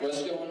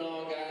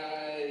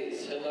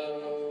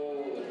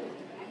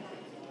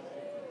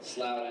It's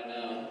loud, I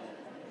know.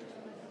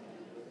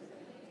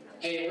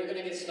 Hey, we're going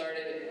to get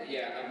started.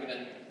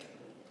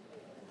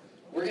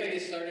 We're going to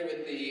get started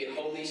with the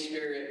Holy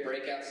Spirit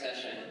breakout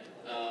session.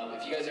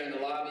 If you guys are in the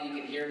lobby, you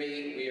can hear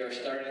me. We are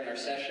starting our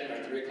session,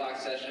 our 3 o'clock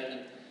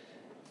session.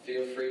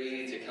 Feel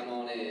free to come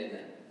on in.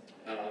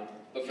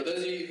 But for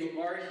those of you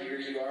who are here,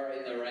 you are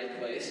in the right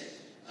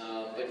place.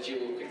 But you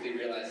will quickly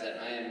realize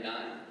that I am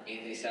not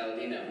Anthony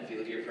Saladino. If you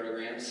look at your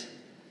programs,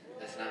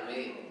 that's not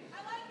me.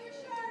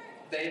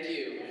 Thank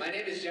you. My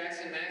name is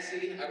Jackson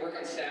Maxey. I work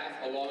on staff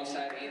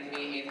alongside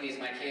Anthony. Anthony is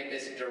my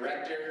campus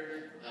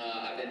director.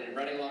 I've been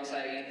running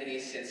alongside Anthony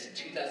since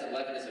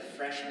 2011 as a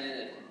freshman.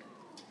 And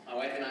my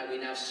wife and I, we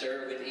now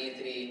serve with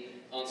Anthony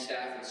on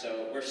staff. And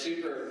so we're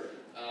super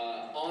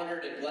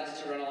honored and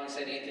blessed to run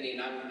alongside Anthony.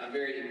 And I'm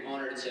very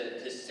honored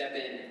to step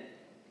in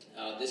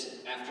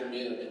this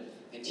afternoon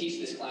and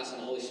teach this class on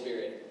the Holy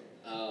Spirit.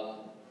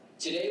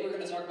 Today we're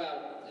going to talk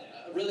about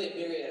really a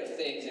myriad of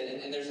things,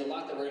 and there's a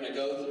lot that we're going to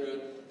go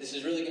through. This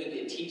is really going to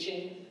be a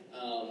teaching,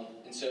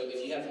 and so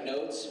if you have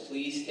notes,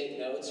 please take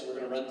notes. We're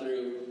going to run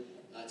through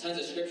tons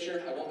of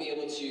scripture. I won't be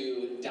able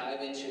to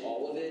dive into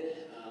all of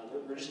it.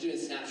 We're just doing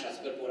snapshots,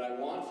 but what I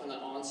want from the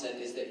onset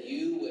is that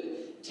you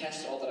would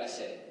test all that I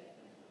say.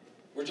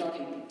 We're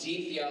talking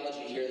deep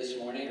theology here this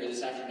morning, or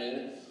this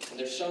afternoon, and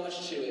there's so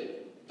much to it.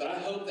 But I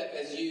hope that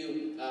as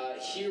you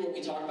hear what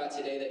we talk about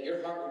today, that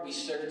your heart will be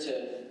stirred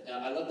to,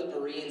 I love the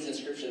Bereans in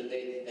Scripture, that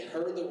they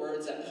heard the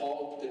words that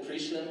Paul could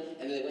preach to them,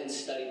 and then they went and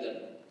studied them.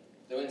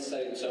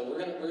 So we're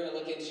gonna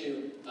look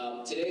into,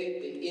 today,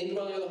 the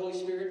indwelling of the Holy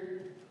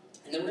Spirit,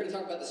 and then we're going to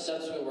talk about the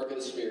subsequent work of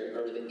the Spirit,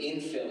 or the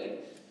infilling.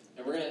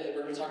 And we're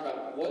gonna talk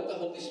about what the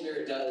Holy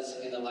Spirit does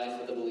in the life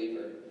of the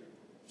believer.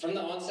 From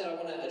the onset, I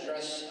want to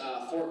address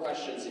 4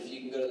 questions, if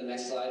you can go to the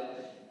next slide.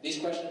 These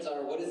questions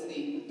are, what is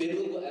the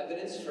biblical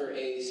evidence for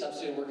a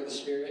subsequent work of the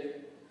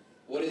Spirit?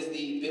 What is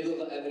the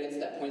biblical evidence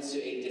that points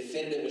to a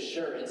definitive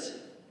assurance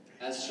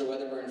as to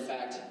whether we're in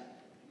fact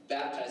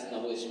baptized in the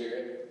Holy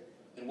Spirit?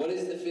 And what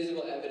is the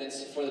physical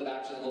evidence for the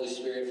baptism of the Holy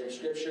Spirit from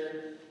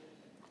Scripture?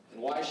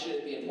 And why should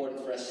it be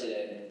important for us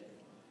today?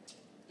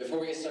 Before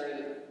we get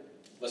started,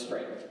 let's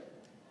pray.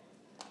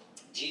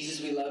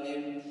 Jesus, we love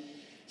you.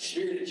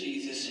 Spirit of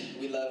Jesus,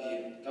 we love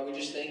you. God, we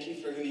just thank you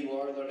for who you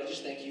are. Lord, I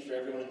just thank you for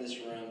everyone in this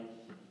room.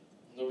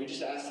 Lord, we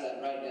just ask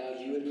that right now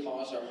you would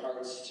cause our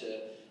hearts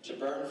to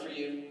burn for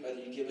you. God,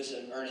 that you give us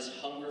an earnest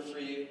hunger for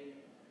you.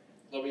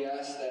 Lord, we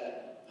ask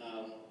that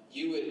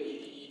you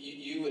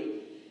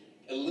would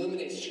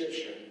illuminate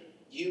Scripture.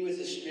 You as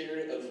a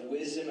spirit of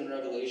wisdom and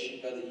revelation,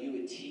 God, that you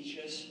would teach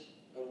us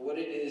of what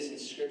it is in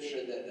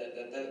Scripture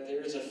that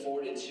there is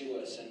afforded to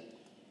us.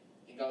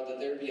 And God, that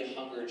there would be a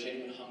hunger, a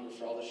genuine hunger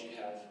for all that you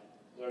have.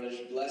 Lord, I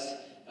just bless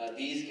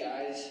these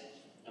guys.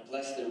 I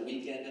bless their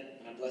weekend.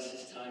 And I bless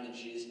this time in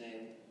Jesus'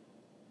 name.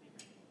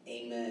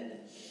 Amen.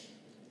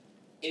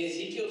 In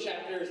Ezekiel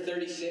chapter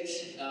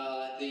 36,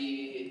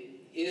 the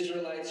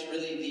Israelites,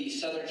 really the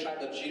southern tribe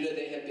of Judah,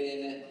 they have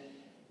been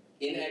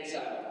in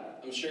exile.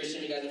 I'm sure some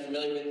of you guys are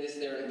familiar with this.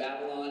 They're in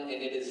Babylon, and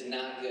it is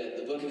not good.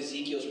 The book of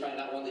Ezekiel is probably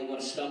not one that you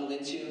want to stumble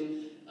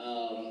into.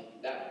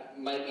 That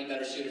might be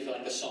better suited for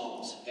like the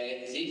Psalms.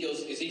 Okay,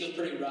 Ezekiel's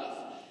pretty rough.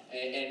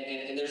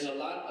 And there's a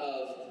lot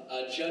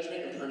of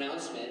judgment and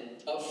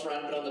pronouncement up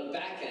front, but on the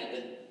back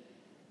end,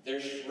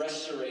 there's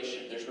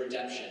restoration, there's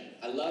redemption.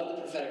 I love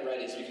the prophetic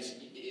writings because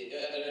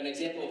an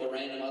example of a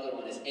random other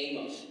one is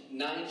Amos.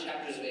 9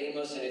 chapters of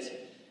Amos, and it's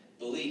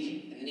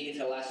bleak. And then you get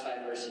to the last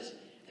 5 verses,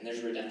 and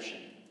there's redemption.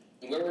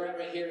 And where we're at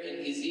right here in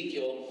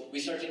Ezekiel, we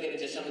start to get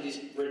into some of these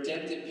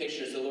redemptive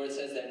pictures. The Lord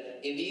says that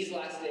in these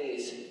last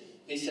days,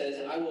 He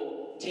says, I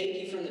will take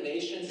you from the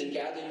nations and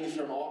gather you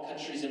from all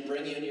countries and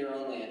bring you into your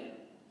own land.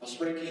 I'll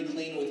sprinkle you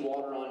clean with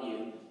water on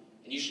you,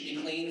 and you should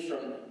be clean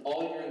from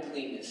all your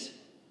uncleanness.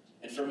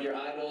 And from your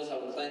idols I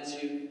will cleanse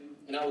you,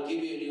 and I will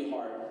give you a new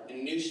heart,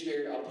 and a new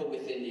spirit I'll put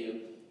within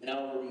you, and I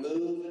will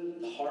remove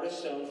the heart of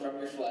stone from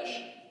your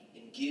flesh,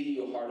 and give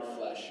you a heart of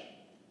flesh.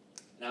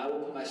 And I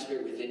will put my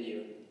spirit within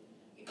you,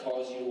 and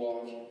cause you to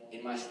walk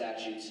in my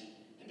statutes,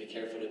 and be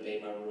careful to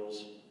obey my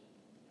rules.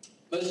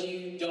 Most of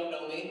you don't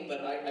know me,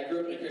 but I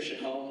grew up in a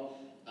Christian home.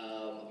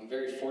 I'm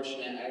very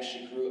fortunate. I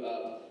actually grew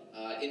up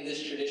in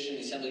this tradition,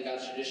 the Assembly of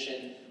God's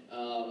tradition.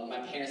 My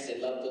parents, they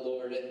loved the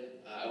Lord.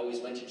 I always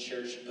went to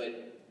church,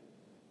 but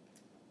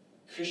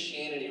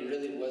Christianity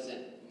really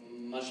wasn't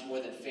much more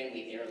than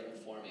family heirloom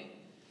for me.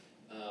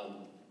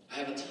 I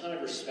have a ton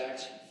of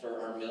respect for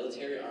our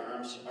military,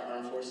 our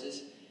armed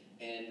forces,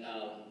 and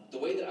the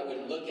way that I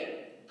would look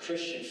at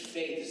Christian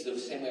faith is the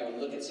same way I would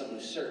look at someone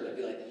who served. I'd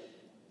be like,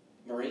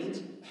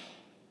 Marines?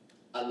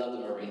 I love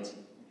the Marines.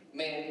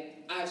 Man,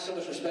 I have so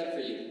much respect for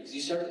you because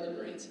you served in the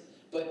Marines.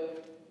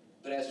 But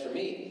as for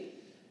me,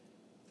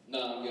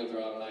 no, I'm good,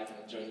 bro. I'm not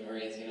going to join the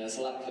Marines. It's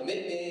a lot of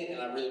commitment,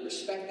 and I really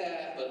respect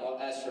that.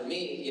 But as for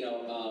me,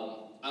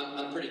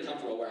 I'm pretty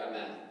comfortable where I'm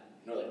at.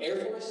 Like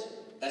Air Force,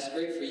 that's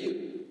great for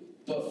you.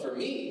 But for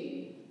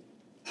me,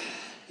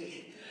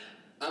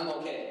 I'm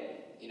okay.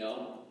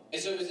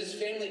 And so it was this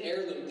family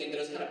heirloom thing that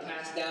was kind of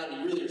passed down,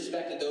 and you really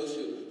respected those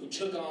who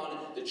took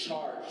on the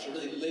charge to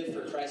really live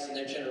for Christ in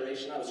their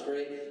generation. That was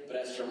great. But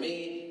as for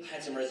me, I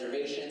had some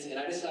reservations, and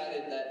I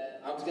decided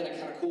that I was going to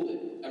kind of cool it.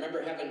 I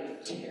remember having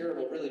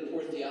terrible, really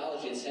poor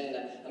theology and saying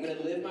that I'm going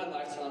to live my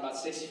life till I'm about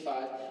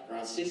 65.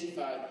 Around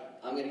 65,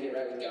 I'm going to get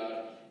right with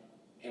God,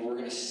 and we're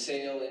going to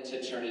sail into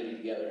eternity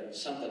together.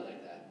 Something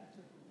like that.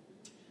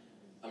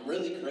 I'm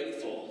really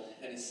grateful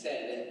that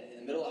instead,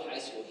 in the middle of high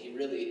school, he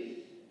really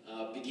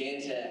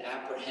began to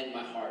apprehend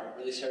my heart,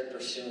 really started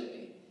pursuing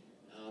me.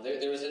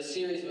 There was a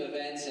series of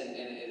events, and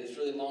it was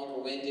really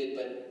longer-winded,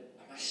 but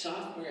my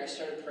sophomore year, I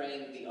started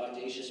praying the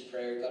audacious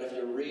prayer, God, if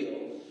you're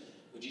real,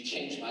 would you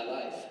change my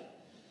life?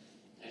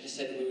 I just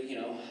said,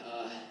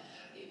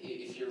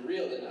 if you're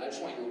real, then I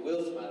just want your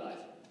will for my life.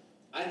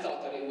 I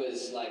thought that it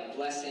was like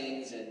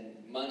blessings and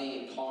money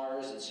and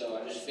cars, and so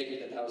I just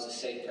figured that was a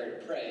safe prayer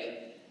to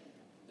pray.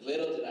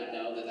 Little did I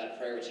know that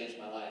prayer would change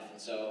my life. And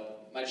so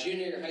my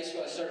junior year of high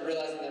school, I started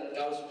realizing that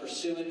God was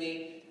pursuing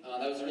me.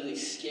 That was a really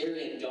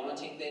scary and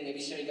daunting thing. Maybe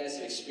some of you guys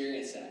have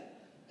experienced that.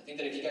 I think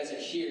that if you guys are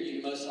here,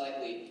 you most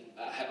likely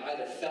have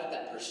either felt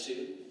that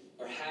pursuit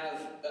or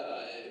have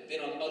been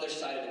on the other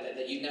side of it,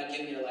 that you've now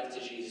given your life to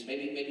Jesus.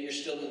 Maybe you're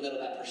still in the middle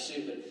of that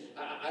pursuit.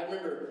 But I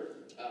remember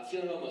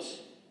feeling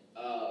almost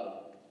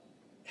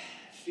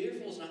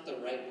fearful is not the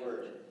right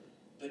word,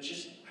 but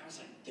just, I was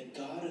like, the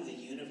God of the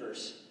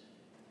universe,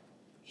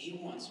 He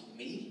wants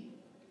me?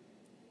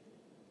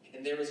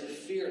 And there was a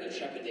fear and a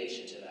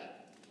trepidation to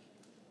that.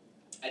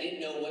 I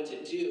didn't know what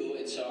to do,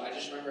 and so I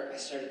just remember I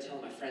started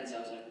telling my friends, I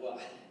was like, well,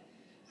 I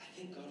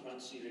think God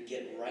wants you to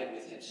get right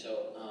with Him,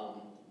 so,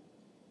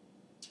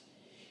 you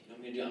know what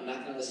I'm going to do? I'm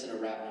not going to listen to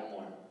rap no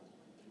more.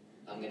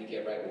 I'm going to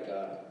get right with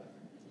God.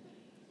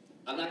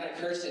 I'm not going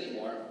to curse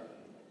anymore.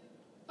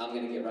 I'm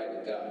going to get right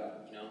with God,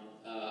 you know?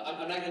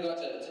 I'm not going to go out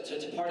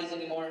to parties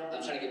anymore.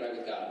 I'm trying to get right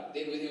with God.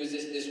 It was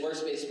this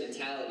works-based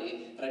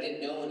mentality, but I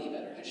didn't know any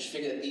better. I just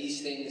figured that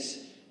these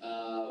things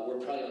were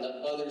probably on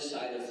the other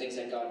side of things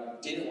that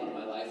God didn't want in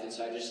my life, and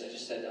so I just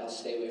said I'll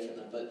stay away from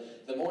them.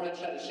 But the more I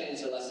tried to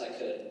change, the less I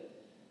could.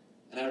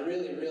 And I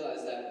really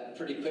realized that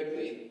pretty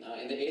quickly.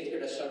 In the 8th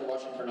grade, I started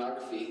watching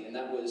pornography, and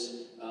that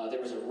was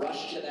there was a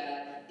rush to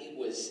that. It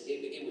was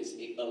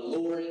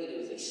alluring and it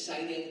was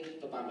exciting.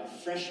 But by my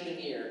freshman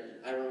year,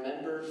 I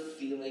remember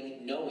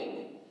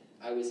knowing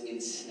I was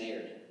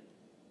ensnared.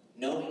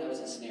 Knowing I was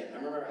ensnared. I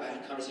remember I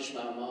had a conversation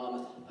with my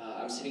mom.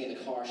 I was sitting in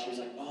the car. She was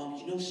like,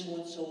 you know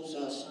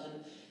so-and-so's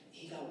son?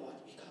 He got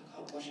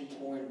caught watching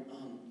porn.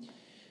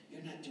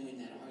 You're not doing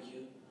that, are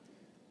you?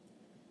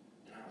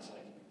 And I was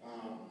like,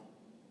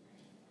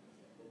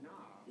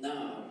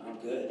 no, I'm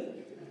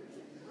good.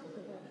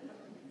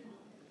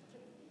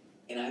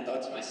 And I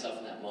thought to myself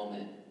in that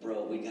moment,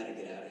 bro, we gotta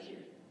get out of here.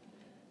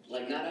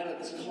 Like, not out of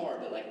this car,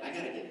 but like, I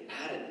gotta get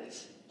out of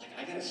this. Like,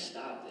 I gotta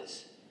stop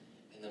this.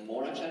 And the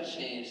more I tried to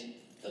change,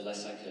 the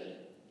less I could.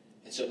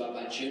 And so by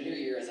my junior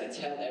year, as I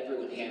tell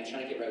everyone, hey, I'm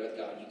trying to get right with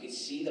God, you could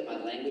see that my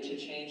language had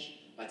changed,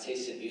 my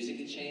taste in music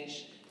had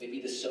changed,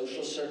 maybe the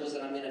social circles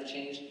that I'm in have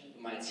changed,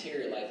 but my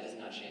interior life has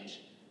not changed.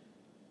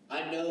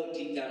 I know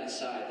deep down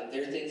inside that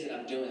there are things that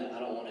I'm doing that I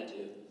don't want to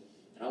do.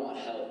 And I want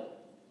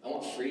help. I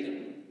want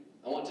freedom.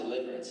 I want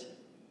deliverance.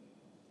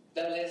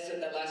 That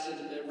lasted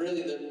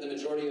really the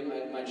majority of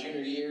my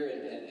junior year,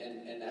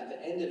 and at the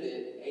end of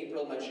it,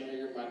 April of my junior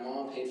year, my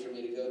mom paid for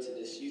me to go to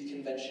this youth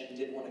convention.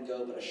 Didn't want to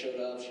go, but I showed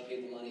up. She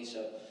paid the money,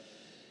 so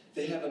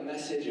they have a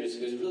message. It was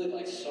really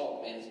like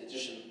salt, man. It's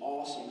just an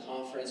awesome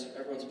conference.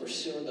 Everyone's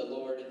pursuing the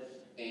Lord,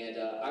 and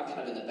I'm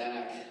kind of in the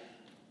back.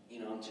 You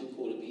know, I'm too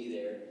cool to be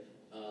there.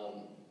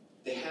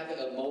 They have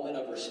a moment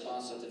of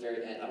response at the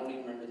very end. I don't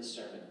even remember the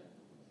sermon.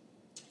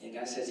 And the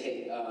guy says,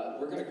 hey,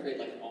 we're going to create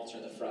like an altar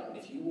in the front. And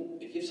if you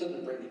have something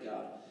to bring to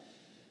God,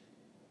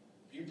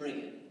 you bring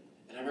it.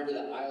 And I remember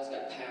the aisles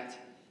got packed.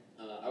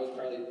 I would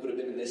have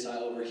been in this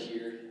aisle over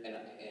here.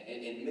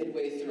 And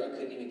midway through, I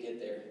couldn't even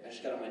get there. I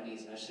just got on my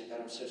knees and I just said,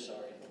 God, I'm so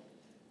sorry.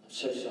 I'm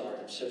so sorry.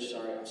 I'm so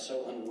sorry. I'm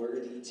so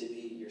unworthy to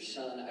be your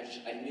son.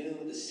 I knew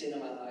the sin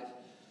of my life.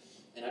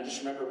 And I just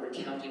remember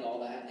recounting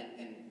all that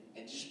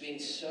and just being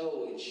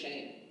so in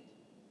shame.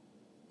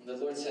 And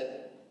the Lord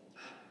said,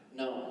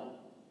 no,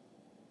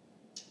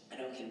 I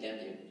don't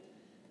condemn you.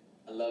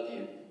 I love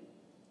you.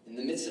 In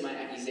the midst of my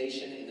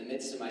accusation, in the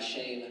midst of my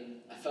shame,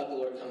 I felt the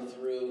Lord come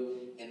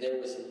through, and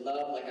there was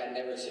love like I'd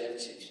never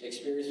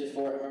experienced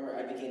before. I remember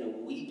I began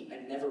to weep. I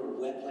never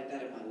wept like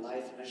that in my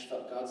life, and I just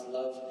felt God's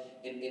love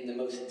in the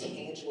most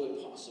tangible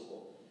way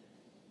possible.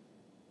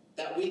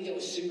 That week, it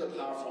was super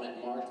powerful, and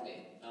it marked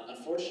me.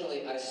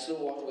 Unfortunately, I still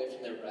walked away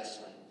from their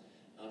wrestling.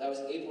 That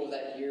was April of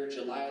that year.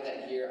 July of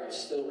that year, I was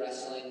still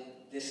wrestling.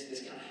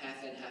 This kind of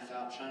half in, half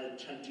out, trying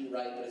to do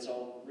right, but it's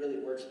all really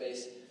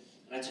works-based.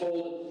 And I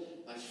told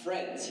my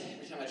friends,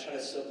 every time I tried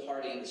to still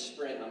party in the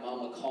spring, my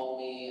mom would call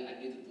me.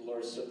 I knew that the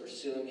Lord was still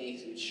pursuing me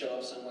because He would show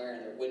up somewhere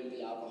and there wouldn't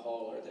be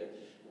alcohol or there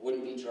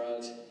wouldn't be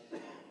drugs.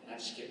 And I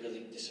just get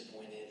really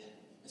disappointed.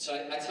 And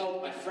so I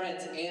told my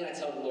friends and I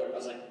told the Lord, I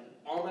was like,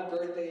 on my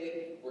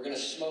birthday, we're going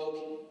to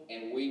smoke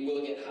and we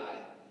will get high.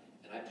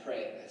 And And I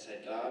prayed. I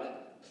said, God,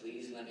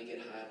 please let me get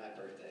high on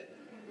my birthday.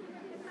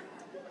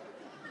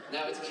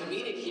 Now, it's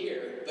comedic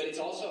here, but it's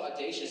also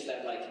audacious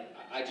that, like,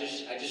 I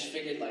just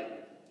figured,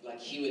 like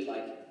he would,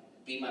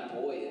 like, be my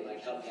boy and,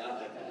 like, help me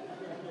out like that.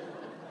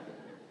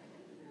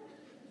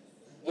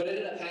 What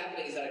ended up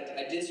happening is that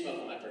I did smoke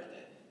on my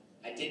birthday.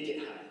 I did get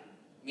high.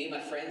 Me and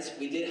my friends,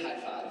 we did high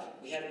five.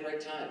 We had a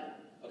great time,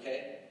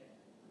 okay?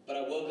 But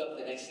I woke up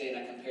the next day and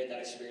I compared that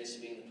experience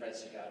to being in the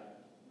presence of God.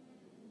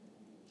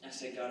 I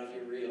said, God, if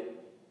you're real,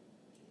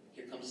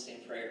 here comes the same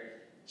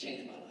prayer.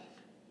 Change my life.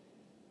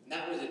 And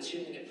that was a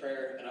 2-minute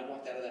prayer, and I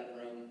walked out of that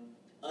room.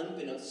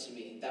 Unbeknownst to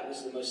me, that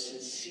was the most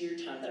sincere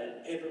time that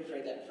I'd ever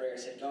prayed that prayer. I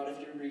said, God, if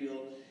you're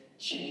real,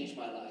 change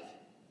my life.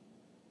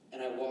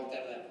 And I walked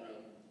out of that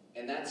room.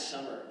 And that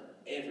summer,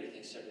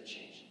 everything started to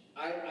change.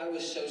 I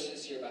was so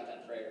sincere about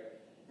that prayer.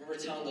 I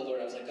remember telling the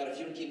Lord, I was like, God, if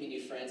you don't give me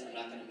new friends, I'm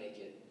not going to make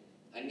it.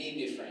 I need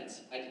new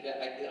friends.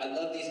 I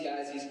love these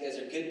guys. These guys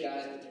are good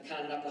guys, but they're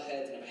kind of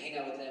knuckleheads, and if I hang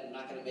out with them, I'm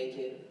not going to make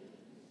it.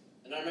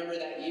 And I remember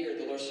that year,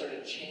 the Lord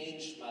started to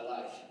change my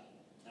life.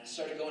 And I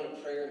started going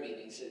to prayer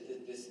meetings.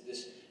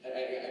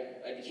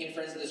 I became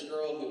friends with this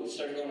girl who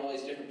started going to all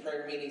these different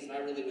prayer meetings, and I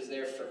really was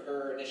there for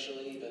her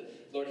initially,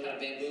 but the Lord kind of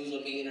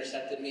bamboozled me,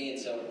 intercepted me,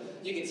 and so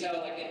you can tell,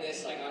 like, in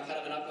this, like, I'm kind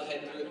of an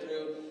knucklehead through and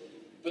through.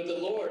 But the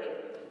Lord,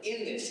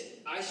 in this,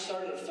 I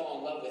started to fall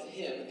in love with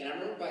Him. And I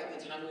remember by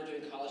the time we were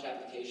doing college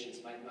applications,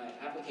 my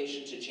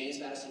application to James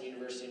Madison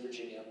University in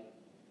Virginia,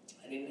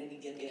 I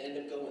didn't end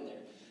up going there.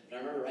 But I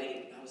remember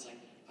writing, and I was like,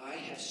 I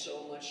have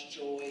so much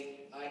joy,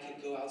 I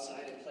could go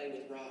outside and play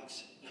with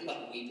rocks. I'm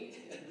like weeping.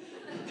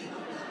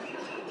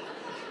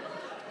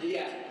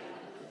 Yeah.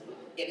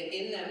 And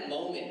in that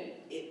moment,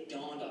 it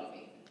dawned on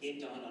me.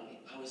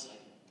 I was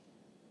like,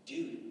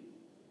 dude,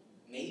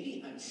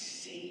 maybe I'm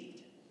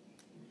saved.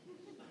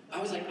 I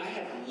was like, I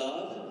have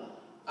love,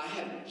 I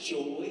have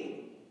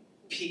joy,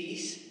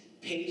 peace,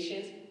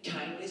 patience,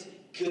 kindness,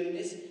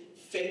 goodness,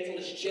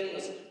 faithfulness,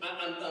 gentleness.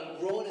 I'm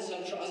growing in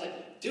some trouble. I was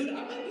like, dude,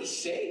 I might be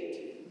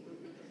saved.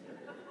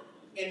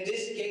 And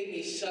this gave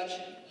me such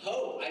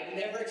hope. I'd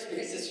never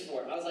experienced this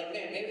before. I was like,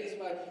 man, maybe this is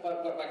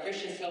why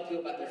Christians tell people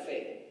about their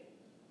faith.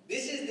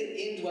 This is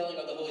the indwelling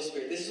of the Holy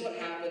Spirit. This is what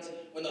happens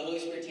when the Holy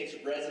Spirit takes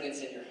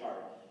residence in your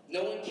heart.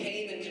 No one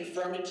came and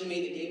confirmed it to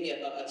me. They gave me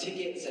a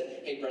ticket and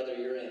said, hey, brother,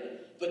 you're in.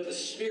 But the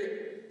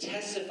Spirit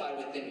testified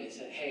within me and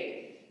said,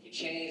 hey, you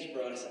changed,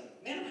 bro. And I said,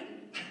 man,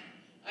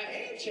 I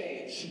am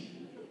changed.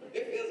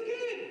 It feels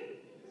good.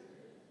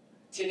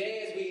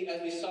 Today, as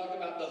we talk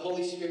about the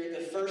Holy Spirit,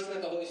 the first thing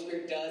that the Holy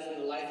Spirit does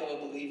in the life of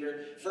a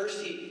believer,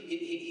 first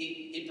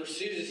he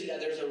pursues us.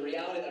 There's a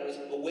reality that I was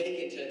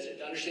awakened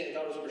to understand that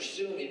God was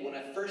pursuing me. When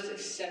I first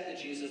accepted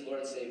Jesus as Lord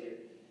and Savior,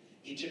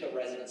 He took up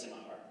residence in my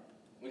heart.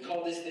 We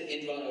call this the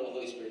indwelling of the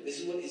Holy Spirit. This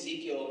is what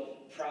Ezekiel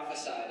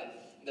prophesied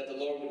that the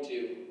Lord would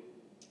do.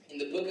 In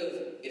the book of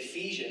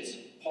Ephesians,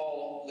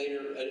 Paul,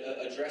 later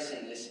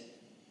addressing this,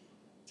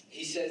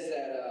 he says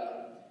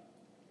that,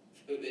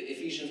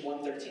 Ephesians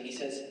 1:13, he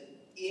says,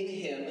 in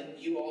Him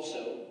you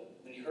also,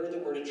 when you heard the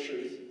word of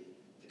truth,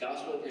 the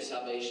gospel of your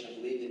salvation,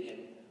 and believed in Him,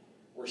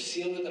 were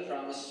sealed with the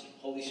promised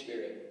Holy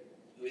Spirit,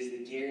 who is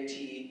the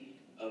guarantee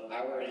of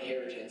our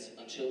inheritance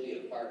until we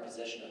acquire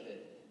possession of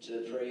it, to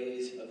the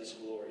praise of His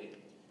glory.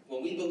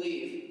 When we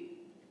believe,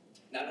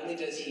 not only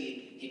does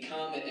He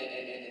come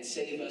and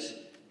save us,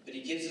 but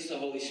He gives us the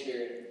Holy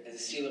Spirit as a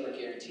seal of our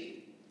guarantee.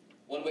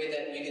 One way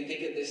that you can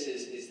think of this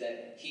is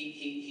that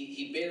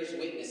he bears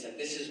witness that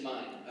this is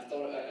mine.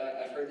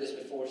 I've heard this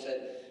before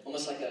said,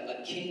 almost like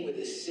a king with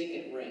his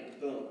signet ring.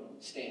 Boom,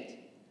 stamped.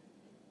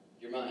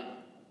 You're mine.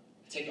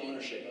 I take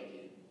ownership of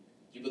you.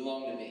 You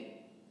belong to me.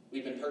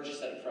 We've been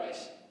purchased at a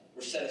price.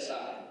 We're set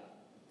aside.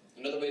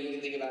 Another way you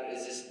can think about it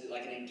is this,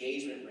 like an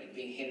engagement ring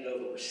being handed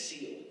over. We're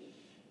sealed.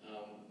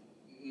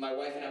 My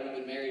wife and I, we've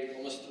been married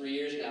almost 3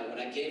 years now. When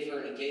I gave her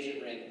an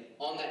engagement ring,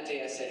 on that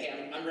day I said,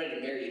 hey, I'm ready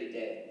to marry you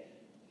today.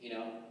 You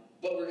know,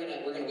 but we're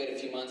gonna wait a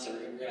few months, or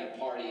we're gonna have a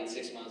party in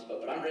 6 months.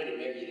 But I'm ready to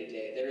marry you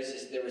today. There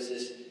was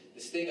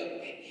this thing of,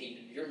 hey,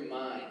 you're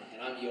mine and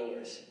I'm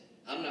yours.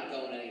 I'm not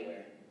going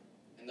anywhere.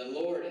 And the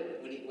Lord,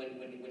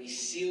 when He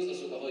seals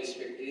us with the Holy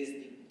Spirit, it is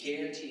the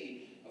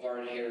guarantee of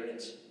our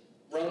inheritance.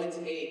 Romans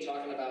 8,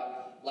 talking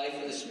about life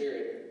in the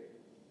Spirit.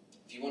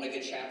 If you want a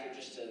good chapter,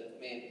 just to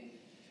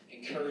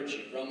encourage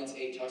you. Romans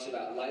 8 talks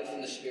about life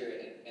in the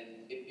Spirit, and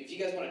if you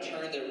guys want to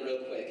turn there real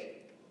quick.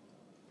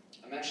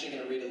 I'm actually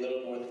going to read a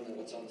little more than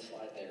what's on the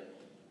slide there.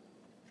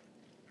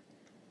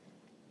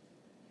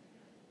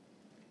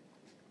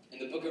 In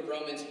the book of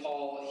Romans,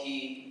 Paul,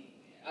 he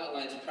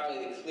outlines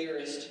probably the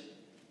clearest,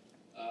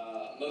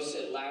 most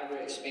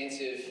elaborate,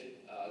 expansive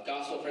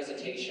gospel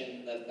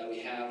presentation that we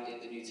have in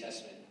the New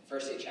Testament.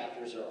 First 8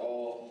 chapters are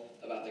all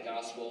about the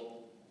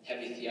gospel,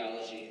 heavy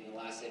theology, and the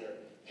last 8 are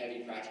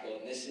heavy practical.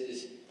 And this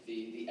is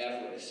the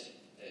Everest.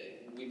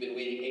 We've been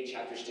waiting 8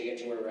 chapters to get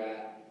to where we're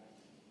at.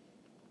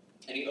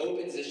 And he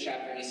opens this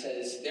chapter and he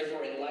says,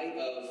 therefore, in light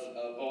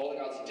of all that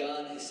God's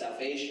done, His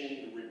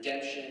salvation,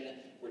 redemption,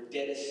 we're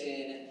dead to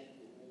sin,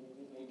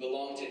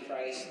 belong to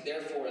Christ.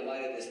 Therefore, in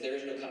light of this, there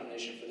is no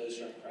condemnation for those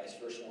who are in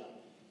Christ. Verse 1.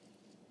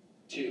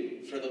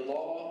 2. For the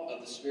law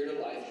of the Spirit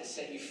of life has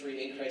set you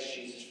free in Christ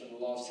Jesus from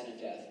the law of sin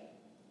and death.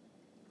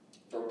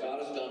 For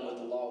God has done what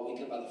the law,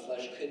 weakened by the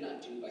flesh, could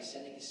not do by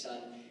sending his Son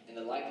in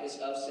the likeness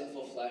of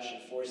sinful flesh,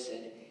 and for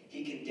sin,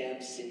 he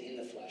condemned sin in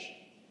the flesh,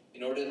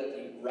 in order that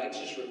the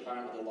righteous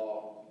requirement of the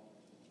law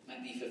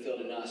might be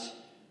fulfilled in us,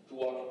 who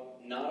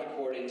walk not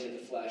according to the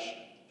flesh,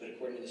 but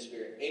according to the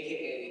Spirit.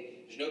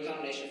 AKA, there's no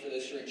condemnation for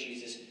those who are in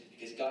Jesus,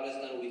 because God has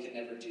done what we could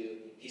never do.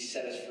 He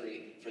set us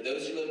free. For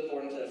those who live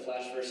according to the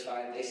flesh, verse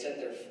 5, they set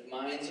their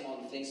minds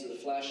on the things of the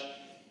flesh.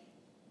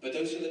 But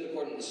those who live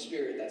according to the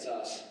Spirit, that's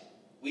us,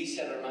 we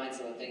set our minds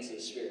on the things of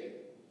the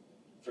Spirit.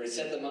 For to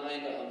set the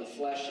mind on the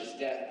flesh is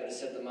death, but to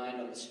set the mind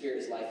on the Spirit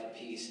is life and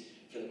peace.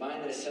 For the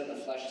mind that is set on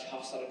the flesh is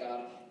hostile to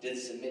God,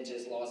 does submit to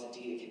his laws,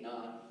 indeed it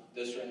cannot.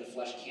 Those who are in the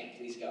flesh can't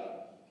please God.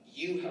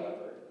 You,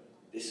 however,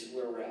 this is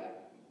where we're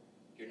at.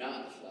 You're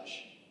not in the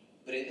flesh,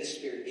 but in the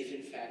Spirit, if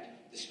in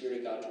fact the Spirit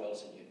of God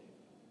dwells in you.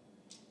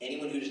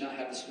 Anyone who does not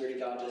have the Spirit of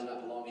God does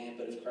not belong to him,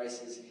 but if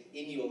Christ is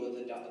in you, although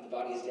the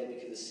body is dead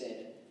because of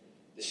sin,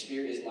 the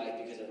Spirit is life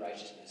because of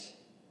righteousness.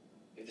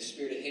 If the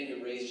Spirit of him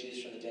who raised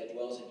Jesus from the dead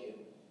dwells in you,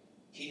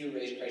 he who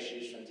raised Christ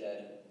Jesus from the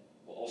dead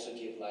will also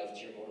give life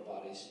to your mortal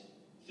bodies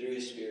through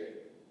his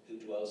Spirit who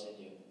dwells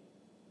in you.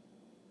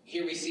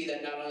 Here we see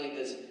that not only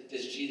does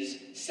Jesus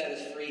set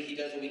us free, he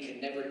does what we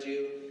could never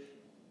do,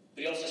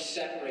 but he also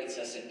separates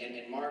us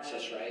and marks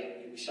us,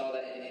 right? We saw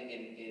that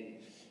in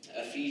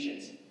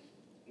Ephesians.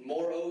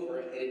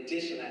 Moreover, in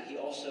addition to that, he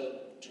also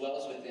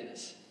dwells within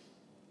us.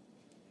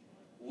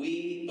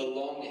 We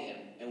belong to him,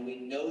 and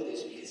we know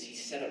this because he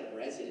set up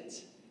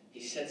residence.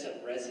 He sets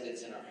up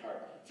residence in our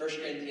heart. 1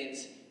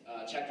 Corinthians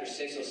chapter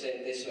 6 will say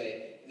it this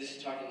way. This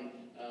is talking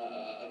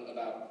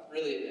about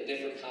really a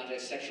different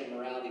context, sexual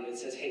morality, but it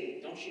says, hey,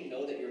 don't you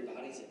know that your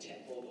body's a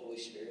temple of the Holy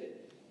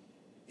Spirit?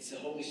 It's the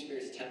Holy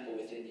Spirit's temple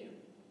within you,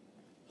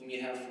 whom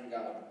you have from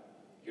God.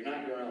 You're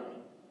not your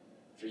own,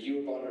 for you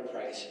were bought at a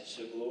price,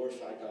 so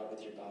glorify God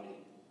with your body.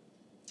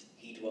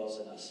 He dwells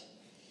in us.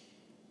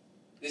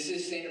 This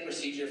is standard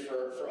procedure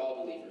for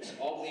all believers.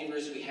 All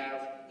believers, we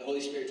have the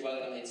Holy Spirit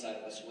dwelling on the inside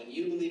of us. When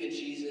you believe in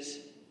Jesus,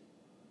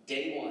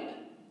 day one,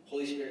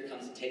 Holy Spirit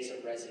comes and takes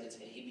up residence,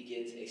 and he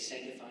begins a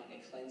sanctifying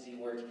and cleansing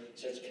work. He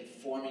starts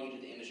conforming you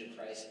to the image of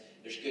Christ.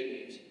 There's good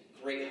news.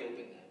 Great hope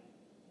in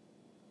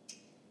that.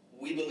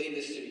 We believe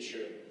this to be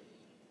true.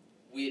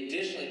 We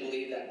additionally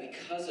believe that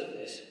because of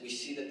this, we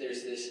see that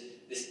there's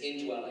this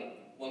indwelling.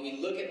 When we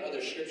look at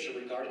other scripture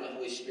regarding the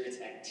Holy Spirit's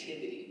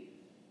activity,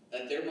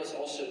 that there must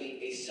also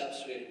be a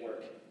subsequent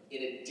work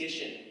in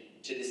addition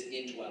to this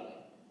indwelling.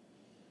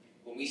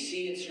 What we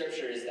see in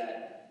scripture is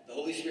that the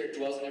Holy Spirit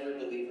dwells in every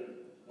believer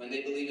when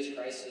they believe as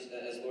Christ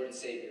as Lord and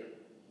Savior.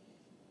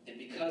 And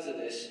because of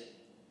this,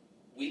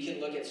 we can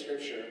look at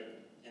scripture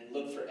and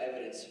look for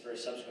evidence for a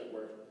subsequent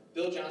work.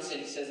 Bill Johnson,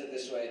 he says it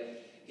this way.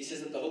 He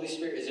says that the Holy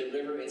Spirit is a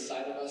river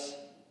inside of us.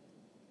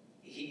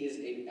 He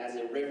is as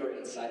a river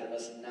inside of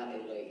us, not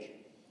a lake.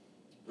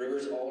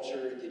 Rivers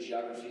alter the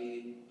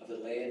geography of the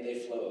land they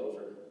flow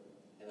over,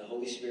 and the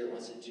Holy Spirit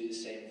wants to do the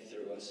same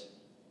through us.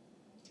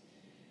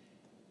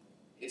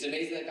 It's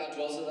amazing that God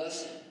dwells with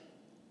us,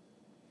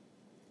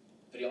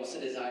 but he also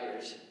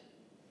desires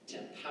to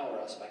empower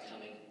us by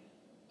coming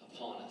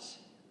upon us.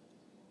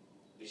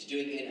 What he's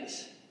doing in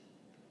us,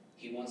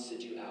 he wants to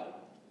do out.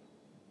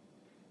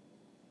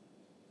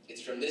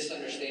 It's from this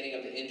understanding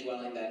of the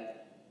indwelling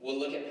that we'll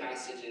look at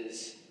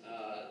passages,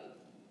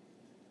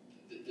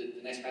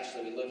 the next passage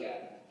that we look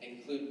at, and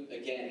conclude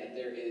again that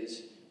there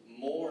is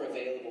more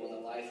available in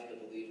the life of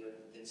the believer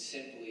than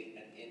simply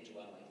an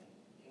indwelling.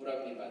 What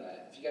do I mean by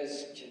that? If you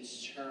guys can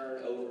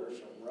turn over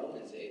from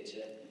Romans 8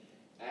 to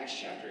Acts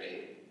chapter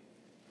 8.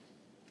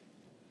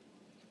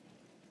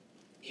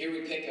 Here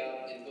we pick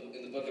up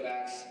in the book of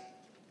Acts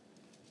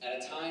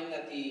at a time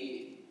that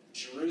the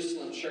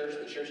Jerusalem church,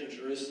 the church in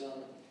Jerusalem,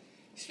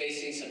 is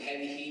facing some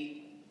heavy heat.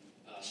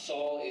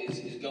 Saul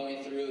is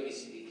going through, and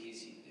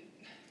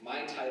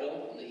my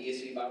title on the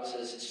ESV Bible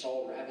says,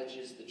 Saul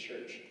ravages the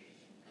church.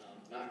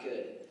 Not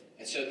good.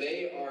 And so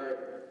they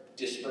are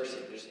dispersing.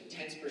 There's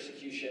intense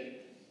persecution,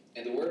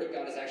 and the word of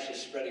God is actually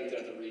spreading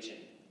throughout the region.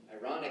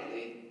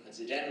 Ironically,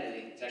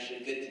 coincidentally, it's actually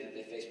a good thing that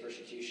they face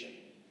persecution.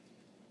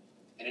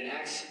 And in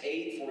Acts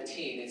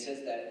 8:14, it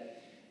says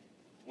that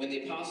when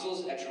the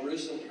apostles at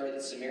Jerusalem heard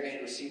that Samaria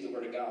had received the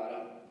word of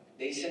God,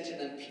 they sent to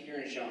them Peter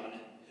and John,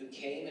 who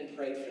came and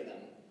prayed for them,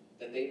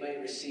 that they might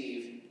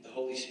receive the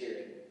Holy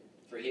Spirit,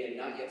 for he had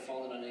not yet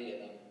fallen on any of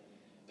them,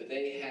 but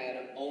they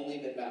had only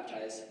been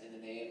baptized in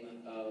the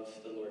name of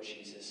the Lord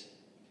Jesus.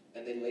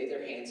 And they laid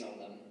their hands on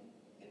them,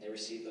 and they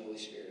received the Holy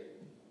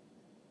Spirit.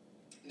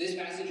 In this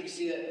passage, we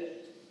see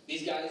that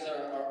these guys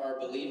are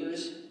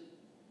believers.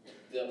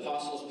 The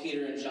apostles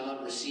Peter and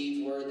John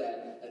received word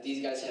that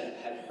these guys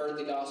had heard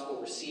the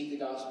gospel, received the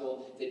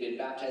gospel. They'd been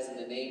baptized in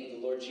the name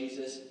of the Lord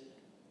Jesus.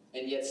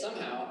 And yet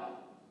somehow,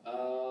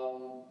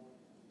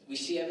 we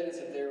see evidence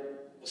that there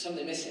was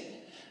something missing.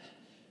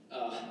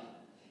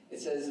 It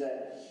says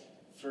that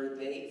For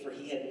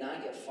he had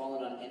not yet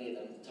fallen on any of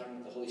them, talking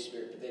about the Holy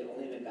Spirit, but they had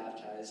only been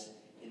baptized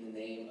in the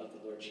name of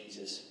the Lord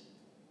Jesus.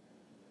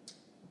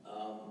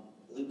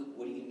 Luke,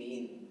 what do you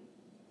mean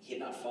he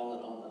had not fallen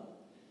on them?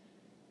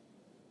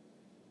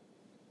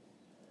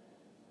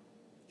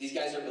 These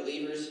guys are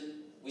believers.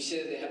 We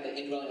say that they have the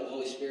indwelling of the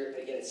Holy Spirit,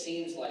 but again, it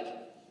seems like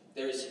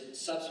there's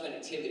subsequent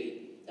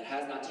activity that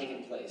has not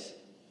taken place.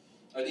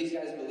 Are these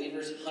guys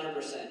believers?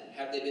 100%.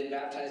 Have they been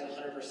baptized?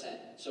 100%.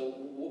 So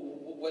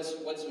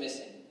what's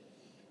missing?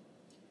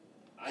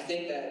 I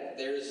think that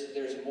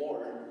there's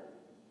more.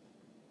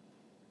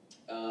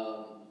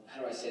 How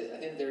do I say this? I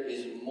think there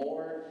is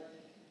more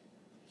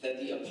that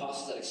the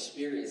apostles had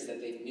experienced that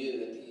they knew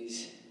that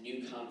these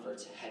new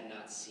converts had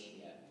not seen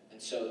yet.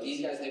 And so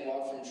these guys, they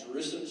walked from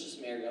Jerusalem to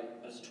Samaria.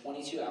 It was a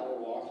 22-hour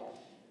walk.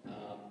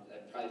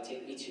 That'd probably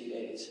take me 2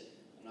 days.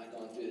 I'm not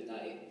going through the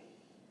night.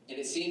 And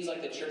it seems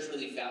like the church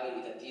really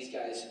valued that these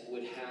guys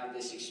would have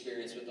this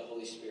experience with the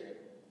Holy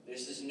Spirit.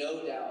 There's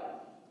no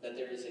doubt that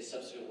there is a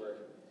subsequent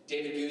work.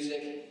 David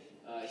Guzik,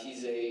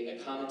 he's a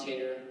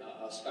commentator,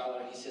 a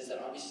scholar. He says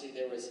that obviously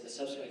there was a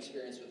subsequent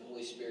experience with the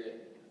Holy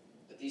Spirit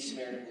that these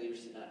Samaritan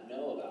believers did not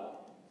know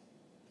about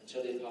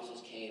until the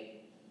apostles came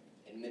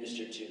and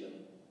ministered to them.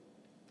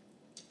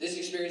 This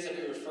experience that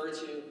we refer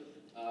to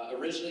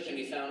originally can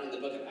be found in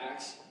the book of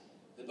Acts.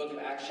 The book of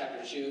Acts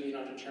chapter 2, you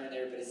don't have to turn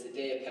there, but it's the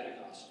day of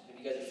Pentecost. If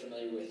you guys are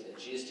familiar with it,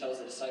 Jesus tells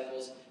the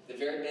disciples, at the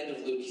very end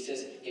of Luke, he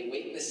says, hey,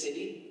 wait in the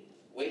city,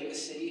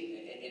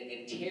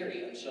 and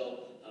tarry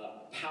until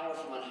power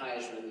from on high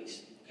is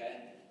released.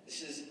 Okay?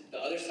 This is the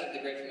other side of the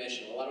Great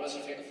Commission. A lot of us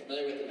are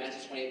familiar with the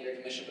Matthew 28 Great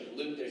Commission, but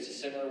Luke, there's a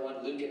similar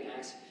one. Luke and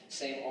Acts,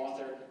 same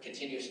author,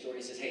 continuous story.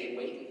 He says, hey,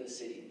 wait in the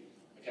city.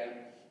 Okay?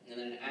 And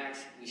then in Acts,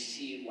 we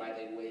see why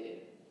they waited.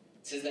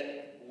 It says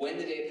that when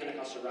the day of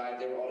Pentecost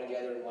arrived, they were all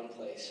together in one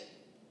place.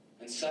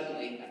 And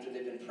suddenly, after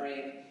they'd been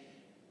praying,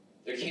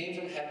 there came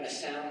from heaven a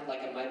sound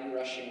like a mighty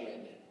rushing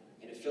wind,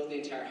 and it filled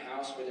the entire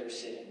house where they were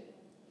sitting.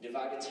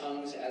 Divided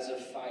tongues as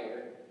of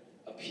fire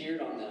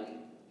appeared on them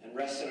and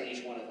rested on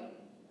each one of them.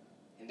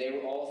 And they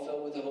were all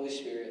filled with the Holy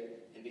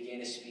Spirit and began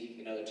to speak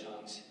in other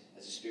tongues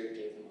as the Spirit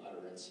gave them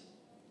utterance.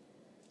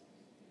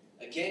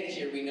 Again,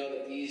 here we know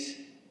that these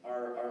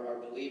are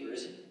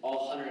believers,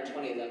 all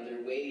 120 of them.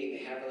 They're waiting,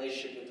 they have a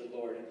relationship with the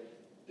Lord.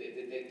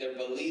 They're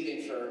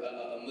believing for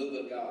a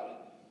move of God.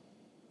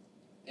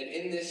 And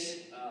in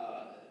this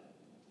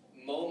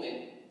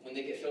moment, when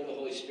they get filled with the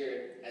Holy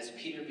Spirit, as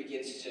Peter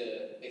begins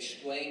to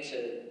explain to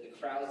the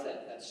crowds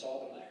that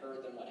saw them, that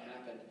heard them, what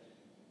happened,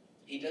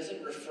 he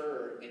doesn't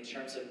refer in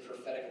terms of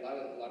prophetic. A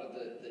lot of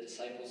the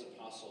disciples,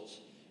 apostles,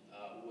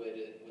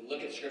 would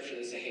look at Scripture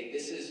and say, hey,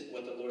 this is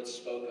what the Lord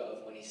spoke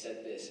of when he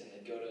said this, and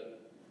they'd go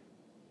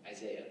to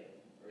Isaiah,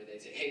 or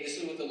they'd say, hey, this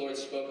is what the Lord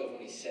spoke of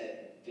when he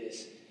said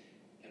this.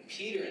 And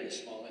Peter, in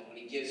this moment, when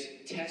he gives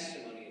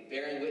testimony,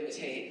 bearing witness,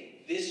 hey,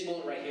 this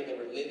moment right here that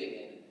we're living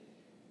in,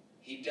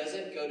 he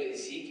doesn't go to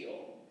Ezekiel,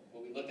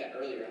 what we looked at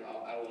earlier,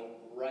 I will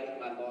write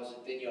my laws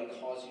within you, I'll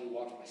cause you to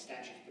walk in my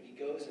statutes, but he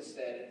goes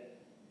instead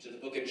to the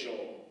book of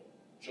Joel.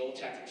 Joel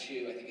chapter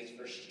 2, I think it's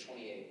verse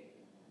 28.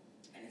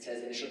 And it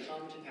says, and it shall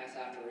come to pass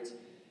afterwards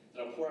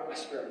that I'll pour out my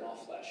spirit on all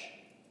flesh.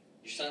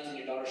 Your sons and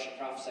your daughters shall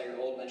prophesy, your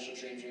old men shall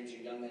dream dreams,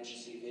 your young men shall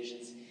see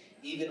visions.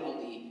 Even on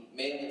the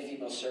male and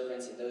female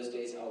servants in those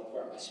days I will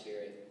pour out my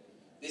spirit.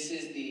 This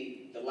is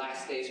the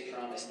last day's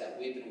promise that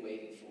we've been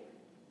waiting for.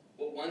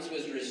 What once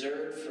was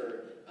reserved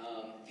for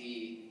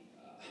the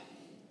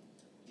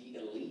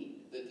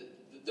elite,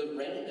 the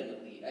random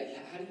elite.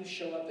 How do you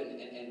show up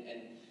and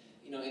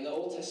you know, in the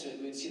Old Testament,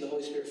 we would see the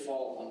Holy Spirit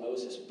fall on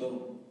Moses,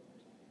 boom,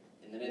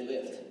 and then it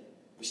lifted.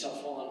 We saw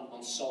it fall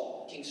on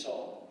Saul, King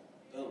Saul,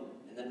 boom,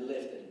 and then it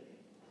lifted.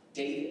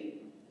 David,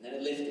 and then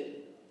it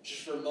lifted.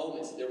 Just for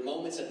moments, there were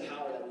moments of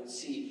power that we would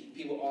see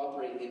people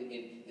operate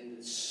in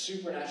the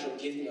supernatural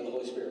gifting of the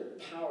Holy Spirit,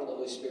 power of the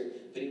Holy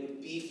Spirit, but it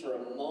would be for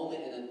a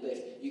moment and then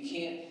lift. You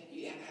can't,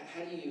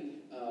 how do you,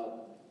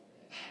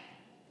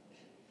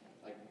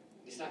 like,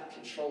 it's not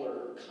control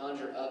or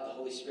conjure up the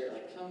Holy Spirit,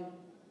 like, come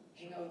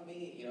hang out with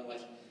me, you know,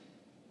 like,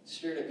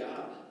 Spirit of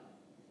God.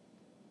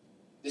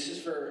 This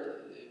is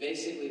for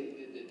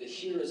basically the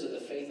heroes of the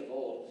faith of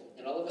old.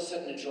 And all of a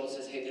sudden, Joel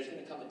says, hey, there's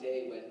going to come a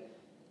day when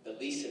the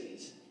least of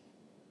these,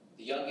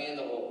 the young and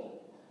the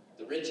old,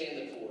 the rich and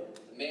the poor,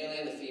 the male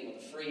and the female,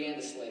 the free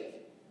and the slave,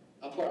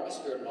 I'll pour out my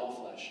spirit on all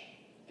flesh.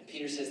 And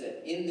Peter says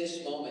that in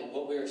this moment,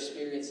 what we're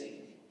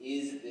experiencing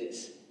is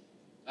this.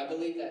 I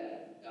believe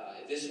that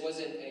this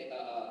wasn't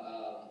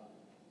a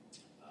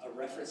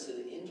reference to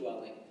the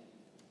indwelling,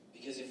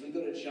 because if we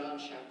go to John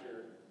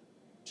chapter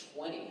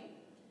 20,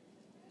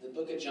 the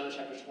book of John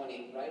chapter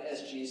 20, right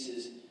as Jesus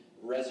is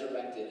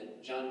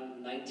resurrected,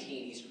 John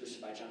 19, he's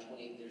crucified. John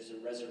 20, there's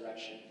a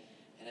resurrection.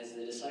 And as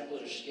the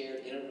disciples are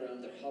scared in a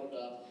room, they're huddled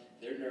up,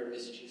 they're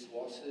nervous, Jesus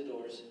walks through the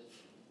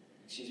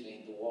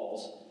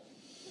walls.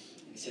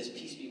 He says,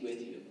 peace be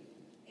with you.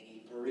 And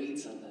he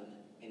breathes on them,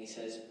 and he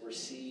says,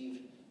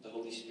 receive the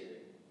Holy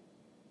Spirit.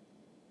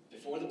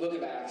 Before the book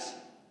of Acts,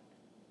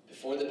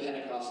 before the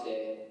Pentecost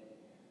day,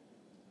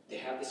 They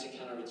have this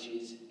encounter with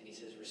Jesus, and he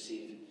says,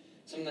 receive.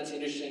 Something that's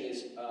interesting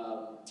is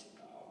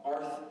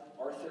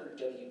Arthur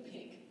W.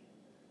 Pink.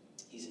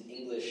 He's an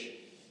English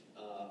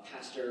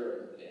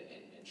pastor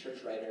and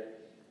church writer.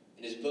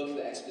 In his book,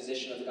 The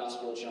Exposition of the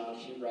Gospel of John,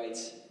 he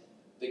writes,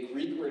 the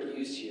Greek word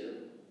used here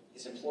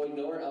is employed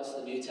nowhere else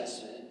in the New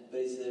Testament,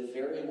 but is the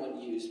very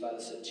one used by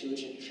the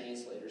Septuagint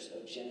translators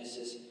of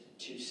Genesis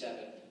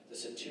 2:7. The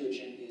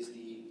Septuagint is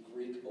the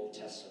Greek Old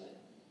Testament.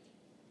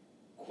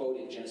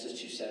 Quoting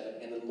Genesis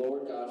 2:7, and the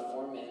Lord God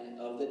formed man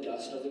of the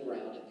dust of the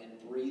ground and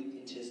breathed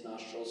into his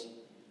nostrils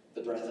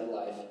the breath of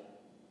life,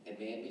 and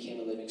man became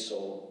a living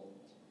soul.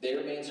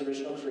 There man's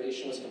original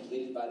creation was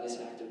completed by this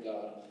act of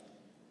God.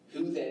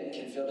 Who then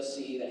can fail to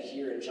see that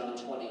here in John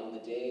 20, on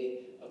the day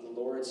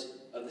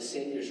of the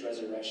Savior's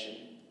resurrection,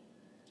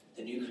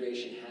 the new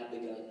creation had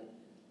begun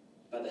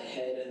by the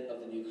head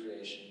of the new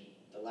creation,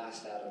 the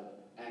last Adam,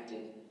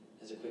 acting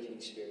as a quickening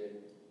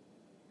spirit.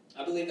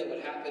 I believe that what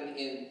happened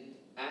in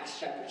Acts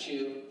chapter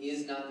 2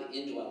 is not the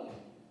indwelling,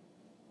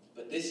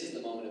 but this is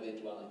the moment of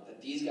indwelling.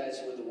 That these guys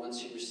were the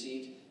ones who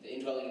received the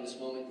indwelling in this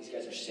moment. These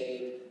guys are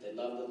saved, they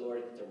love the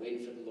Lord, they're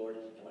waiting for the Lord,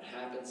 and what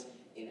happens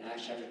in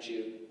Acts chapter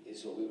 2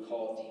 is what we would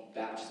call the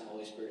baptism of the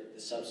Holy Spirit,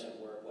 the subsequent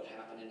work, what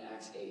happened in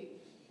Acts 8.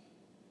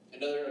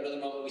 Another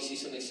moment we see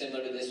something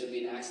similar to this would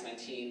be in Acts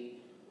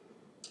 19.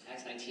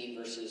 Acts 19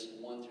 verses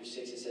 1 through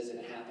 6, it says, and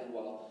it happened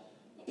while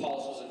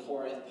Apollos was in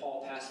Corinth,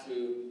 Paul passed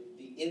through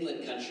the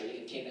inland country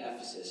and came to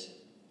Ephesus.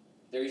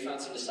 There he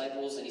found some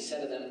disciples, and he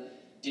said to them,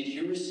 did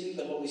you receive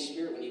the Holy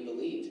Spirit when you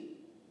believed?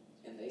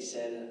 And they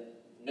said,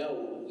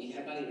 no, we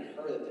have not even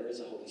heard that there is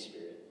a Holy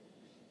Spirit.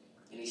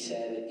 And he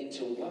said,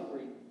 into what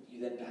were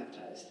you then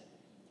baptized?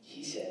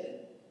 They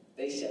said,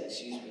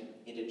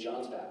 into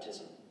John's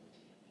baptism.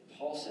 And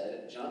Paul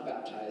said, John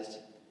baptized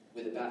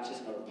with a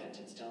baptism of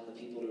repentance, telling the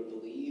people to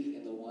believe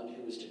in the one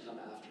who was to come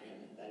after him,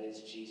 that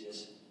is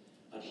Jesus.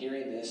 On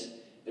hearing this,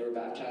 they were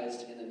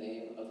baptized in the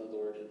name of the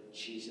Lord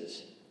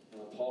Jesus. And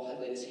when Paul had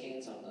laid his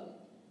hands on them,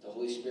 the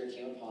Holy Spirit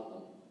came upon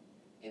them,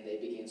 and they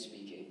began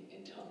speaking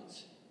in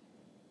tongues.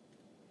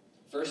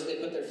 First, they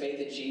put their faith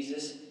in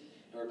Jesus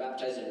and were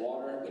baptized in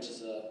water, which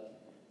is a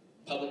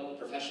public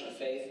profession of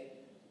faith.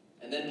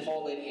 And then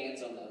Paul laid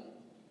hands on them,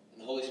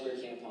 and the Holy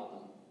Spirit came upon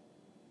them.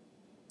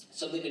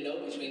 Something to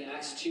note between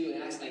Acts 2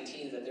 and Acts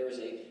 19 is that there was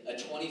a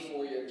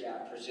 24-year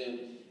gap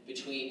presumed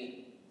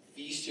between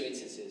these two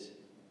instances.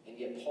 And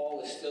yet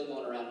Paul is still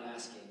going around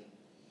asking,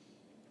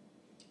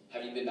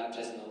 have you been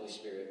baptized in the Holy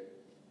Spirit?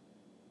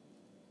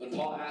 When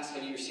Paul asked,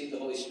 have you received the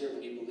Holy Spirit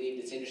when you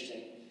believed, it's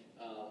interesting.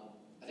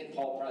 I think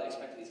Paul probably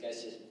expected these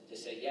guys to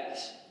say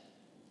yes.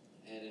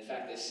 And in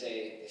fact, they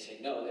say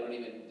no. They don't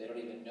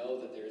even know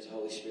that there is a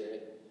Holy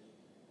Spirit.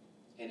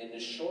 And in a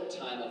short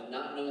time of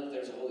not knowing that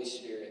there's a Holy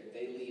Spirit,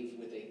 they leave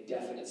with a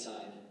definite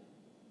sign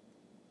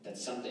that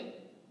something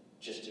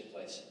just took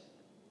place.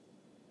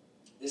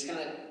 This kind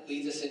of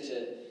leads us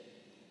into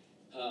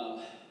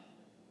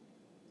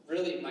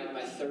really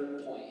my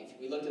third point. If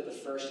we looked at the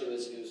first, it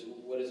was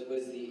what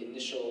is the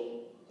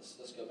initial.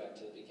 Let's go back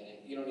to the beginning.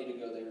 You don't need to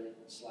go there.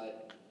 Slide.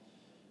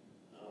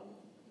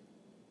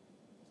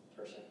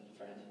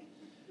 Friend.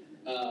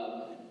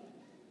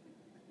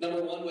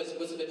 Number one was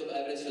what's the biblical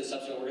evidence for the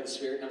subsequent work of the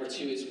Spirit. Number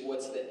two is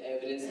what's the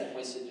evidence that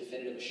points to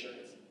definitive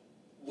assurance.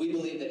 We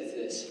believe that it's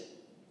this.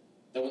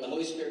 That when the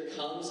Holy Spirit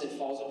comes and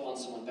falls upon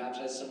someone,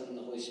 baptizes someone in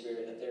the Holy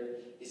Spirit, that there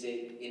is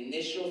an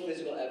initial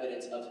physical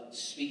evidence of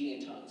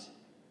speaking in tongues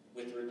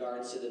with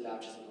regards to the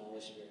baptism of the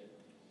Holy Spirit.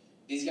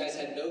 These guys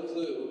had no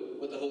clue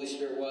what the Holy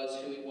Spirit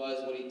was, who he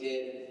was, what he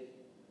did.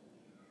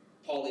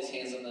 Paul lays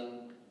hands on them.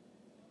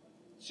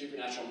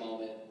 Supernatural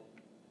moment.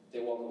 They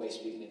walk away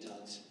speaking in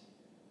tongues.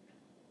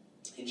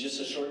 In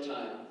just a short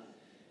time,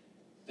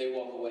 they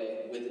walk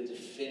away with a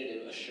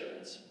definitive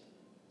assurance.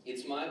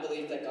 It's my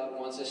belief that God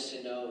wants us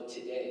to know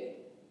today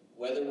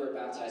whether we're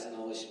baptized in the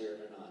Holy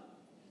Spirit or not.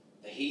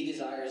 That He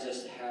desires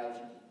us to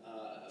have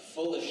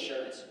full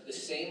assurance. The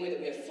same way that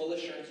we have full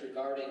assurance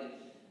regarding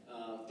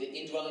the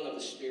indwelling of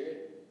the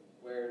Spirit,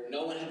 where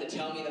no one had to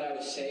tell me that I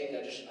was saved.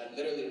 I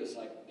literally was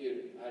like,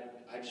 dude,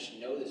 I just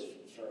know this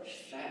for a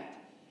fact.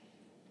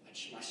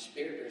 My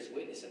spirit bears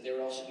witness that there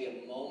would also be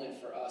a moment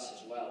for us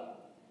as well,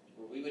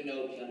 where we would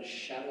know beyond a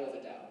shadow of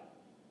a doubt,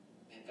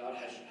 and God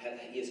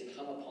He has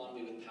come upon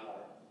me with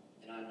power,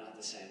 and I'm not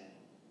the same.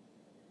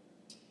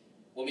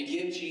 When we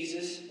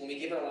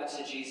give our lives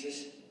to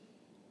Jesus,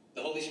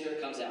 the Holy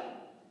Spirit comes out.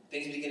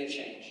 Things begin to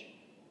change.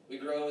 We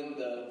grow in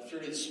the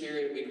fruit of the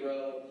Spirit. We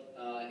grow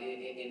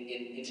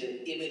into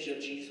the image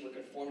of Jesus. We're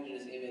conformed in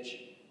His image.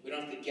 We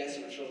don't have to guess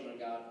if we're children of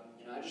God.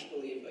 And I just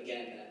believe,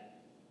 again, that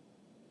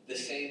the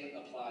same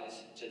applies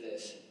to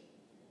this.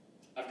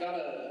 I've got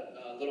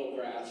a little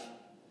graph.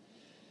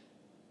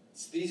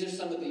 These are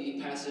some of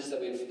the passages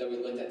that we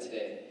looked at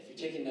today.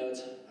 If you're taking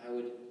notes, I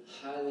would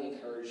highly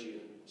encourage you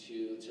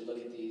to look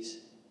at these,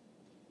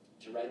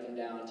 to write them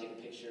down, take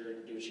a picture,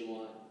 do what you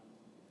want.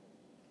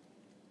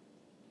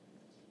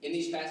 In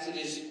these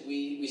passages,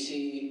 we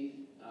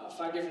see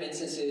 5 different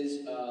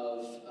instances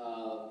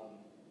of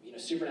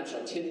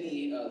supernatural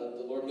activity,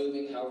 the Lord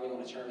moving, however you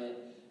want to term it.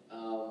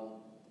 And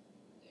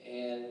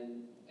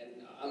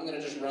I'm going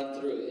to just run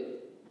through it.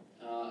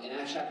 In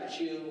Acts chapter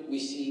 2, we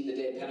see the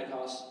day of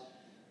Pentecost.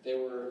 There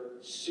were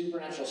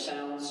supernatural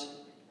sounds,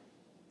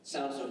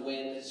 sounds of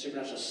wind,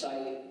 supernatural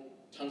sight,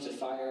 tongues of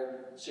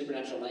fire,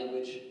 supernatural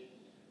language.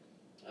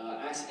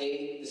 Acts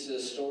 8, this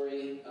is a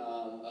story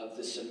of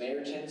the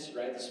Samaritans,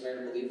 right? The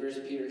Samaritan believers.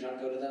 Peter and John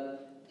go to them.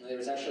 And there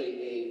was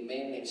actually a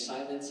man named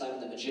Simon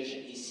the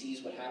magician. He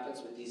sees what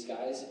happens with these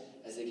guys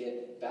as they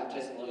get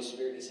baptized in the Holy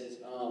Spirit. He says,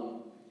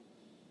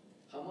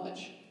 how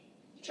much?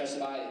 He tries to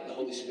buy the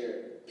Holy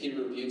Spirit.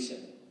 Peter rebukes him.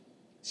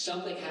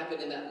 Something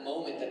happened in that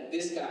moment that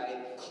this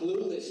guy,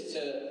 clueless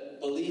to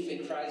belief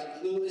in Christ,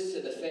 clueless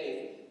to the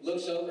faith,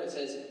 looks over and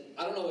says,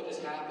 I don't know what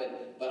just happened,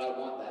 but I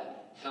want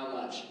that. How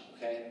much?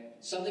 Okay?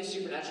 Something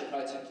supernatural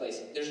probably took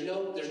place. There's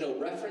no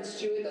reference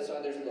to it. That's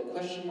why there's a little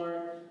question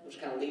mark. We'll just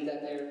kind of leave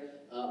that there.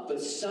 But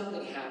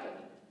something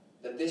happened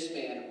that this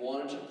man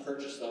wanted to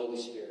purchase the Holy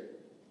Spirit.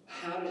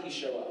 How did he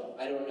show up?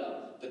 I don't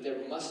know. But there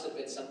must have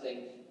been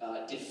something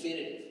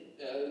definitive.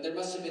 There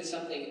must have been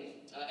something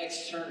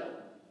external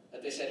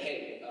that they said,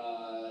 hey,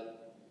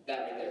 that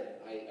right there,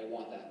 I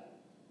want that.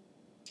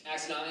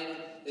 Acts 9,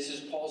 this is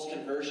Paul's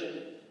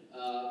conversion.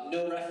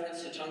 No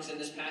reference to tongues in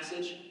this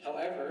passage.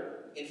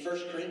 However, in 1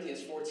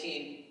 Corinthians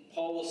 14,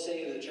 Paul will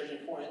say to the church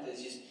in Corinth, as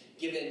he's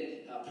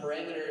given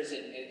parameters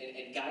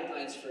and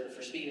guidelines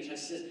for speaking in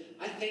tongues, he says,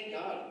 I thank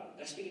God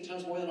that I speak in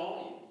tongues more than all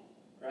of you.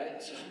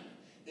 Right? So,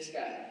 this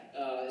guy.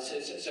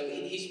 So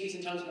he speaks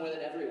in tongues more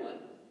than everyone.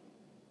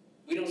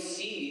 We don't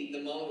see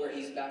the moment where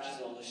he's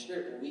baptized in the Holy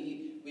Spirit, but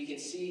we can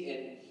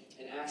see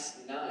in Acts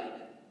 9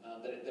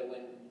 that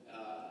when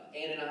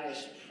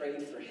Ananias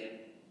prayed for him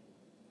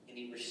and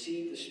he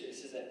received the Spirit, it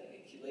says that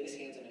he laid his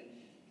hands on him,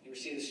 he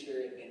received the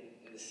Spirit,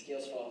 and the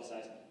scales fell off his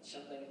eyes.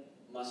 Something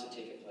must have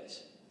taken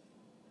place.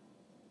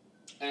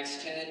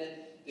 Acts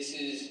 10, this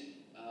is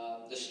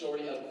the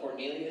story of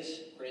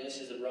Cornelius. Cornelius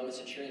is the Roman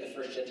centurion, the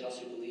first Gentiles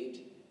who believed.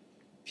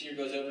 Peter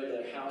goes over to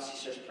their house. He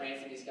starts praying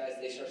for these guys.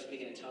 They start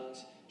speaking in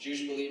tongues.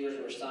 Jewish believers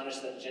were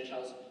astonished that the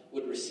Gentiles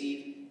would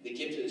receive the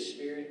gift of the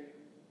Spirit.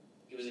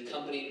 It was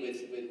accompanied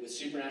with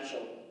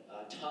supernatural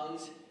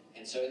tongues.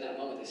 And so in that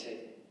moment they say,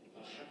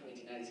 oh, how can we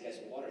deny these guys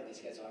water?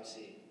 These guys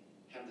obviously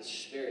have the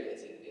Spirit.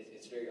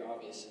 It's very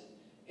obvious.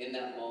 And in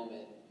that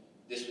moment,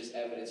 this was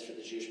evidence for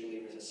the Jewish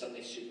believers that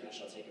something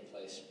supernatural had taken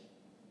place.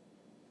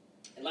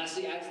 And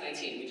lastly, Acts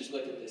 19. We just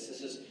looked at this.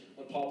 This is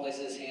when Paul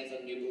places his hands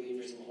on new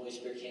believers and the Holy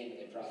Spirit came and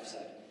they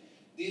prophesied.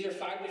 These are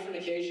 5 different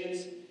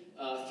occasions,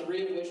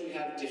 3 of which we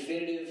have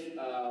definitive,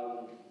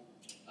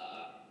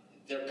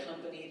 they're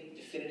accompanied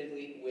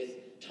definitively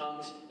with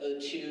tongues. The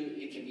other 2,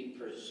 it can be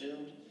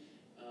presumed.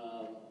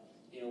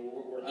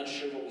 We're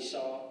unsure what we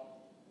saw.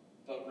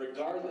 But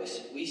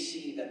regardless, we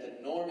see that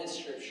the norm in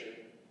Scripture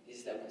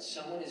is that when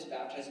someone is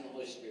baptized in the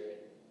Holy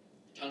Spirit,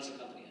 tongues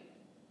accompany it.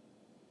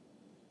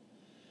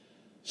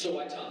 So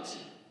why tongues?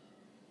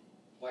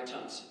 Why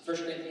tongues? 1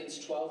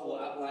 Corinthians 12 will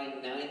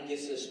outline 9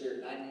 gifts of the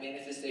Spirit, 9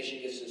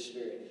 manifestation gifts of the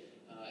Spirit.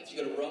 If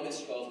you go to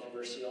Romans 12,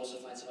 conversely, you'll also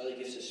find some other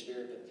gifts of the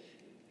Spirit.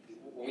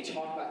 But when we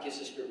talk about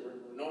gifts of the Spirit,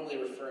 we're normally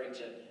referring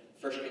to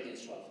 1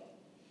 Corinthians 12.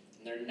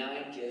 And there are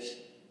 9 gifts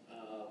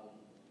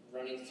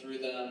running through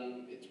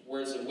them. It's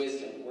words of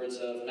wisdom, words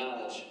of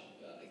knowledge,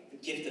 the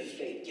gift of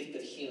faith, gift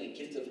of healing,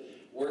 gift of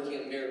working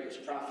of miracles,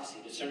 prophecy,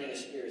 discerning of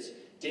spirits,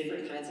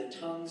 different kinds of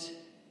tongues,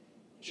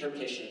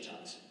 interpretation of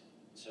tongues.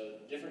 So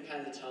different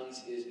kinds of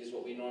tongues is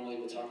what we normally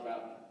will talk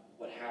about,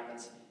 what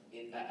happens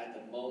at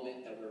the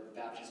moment that we're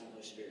baptized in the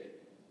Holy Spirit.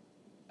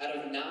 Out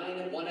of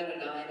 9, 1 out of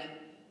 9,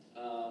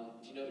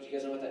 do you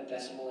guys know what that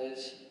decimal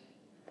is?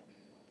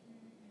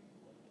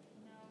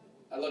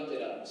 I looked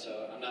it up,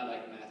 so I'm not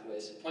like a math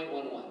whiz.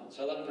 0.11,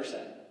 so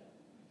 11%.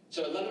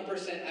 So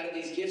 11% out of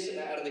these gifts,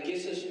 out of the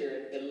gifts of the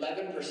Spirit,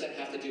 11%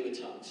 have to do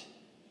with tongues.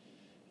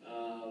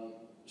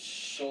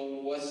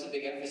 So what's the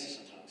big emphasis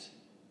on tongues?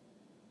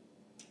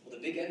 Well,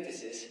 the big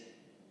emphasis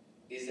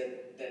is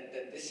that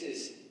this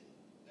is,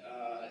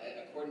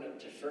 according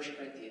to 1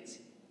 Corinthians,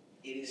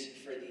 it is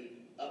for the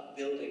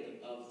upbuilding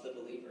of the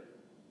believer.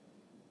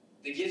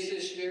 The gifts of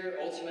the Spirit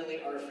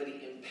ultimately are for the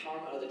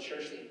empowerment of the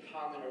church, the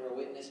empowerment of our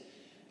witness.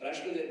 But I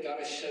just believe that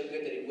God is so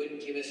good that He wouldn't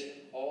give us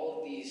all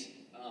of these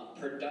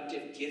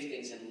productive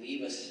giftings and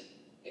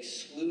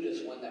exclude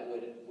us one that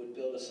would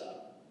build us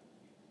up.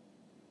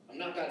 I'm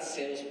not God's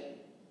salesman.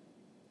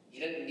 He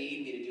doesn't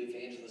need me to do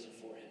evangelism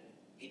for Him.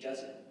 He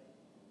doesn't.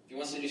 If He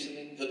wants to do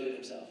something, He'll do it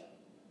Himself.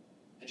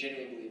 I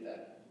genuinely believe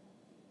that.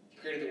 He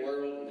created the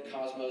world and the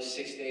cosmos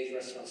 6 days,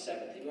 rested on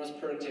 7th. If He wants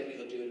productivity,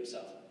 He'll do it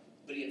Himself.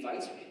 But He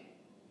invites me.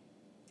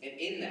 And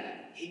in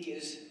that, He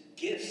gives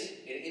gifts.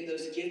 And in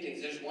those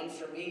giftings, there's one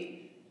for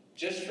me.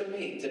 Just for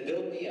me, to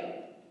build me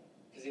up.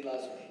 Because He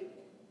loves me.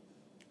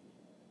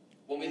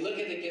 When we look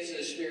at the gifts of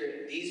the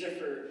Spirit, these are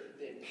for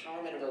the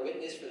empowerment of our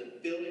witness, for the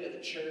building of the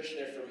church.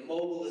 They're for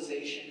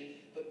mobilization.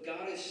 But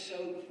God is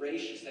so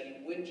gracious that He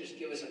wouldn't just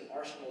give us an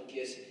arsenal of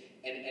gifts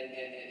and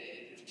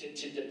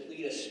to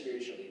deplete us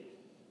spiritually.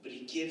 But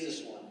He gives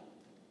us one.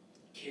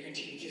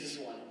 Guaranteed He gives us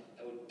one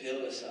that would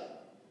build us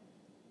up.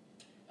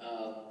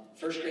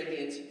 1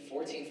 Corinthians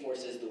 14:4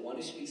 says, the one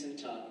who speaks in a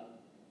tongue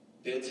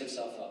builds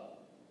himself up,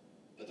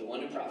 but the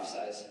one who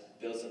prophesies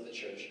builds up the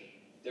church.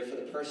 Therefore,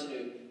 the person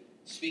who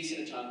speaks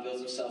in a tongue builds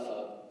himself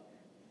up,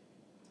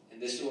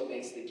 and this is what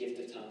makes the gift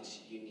of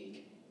tongues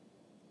unique.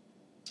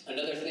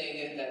 Another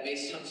thing that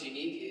makes tongues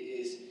unique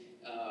is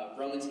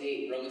Romans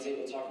 8. Romans 8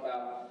 will talk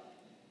about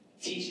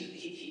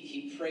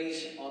he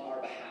prays on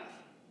our behalf.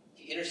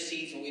 He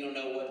intercedes when we don't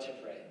know what to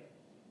pray.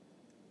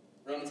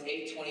 Romans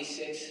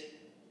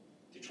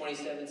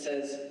 8:26-27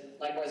 says,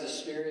 likewise the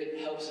Spirit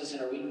helps us in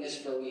our weakness,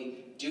 for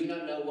we do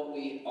not know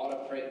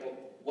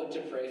what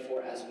to pray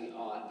for as we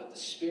ought, but the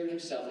Spirit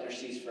himself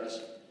intercedes for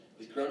us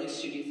with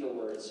groanings too deep for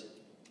words,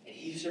 and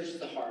he who searches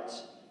the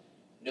hearts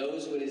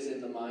knows what is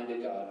in the mind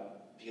of God,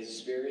 because the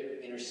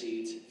Spirit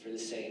intercedes for the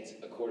saints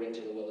according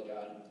to the will of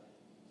God.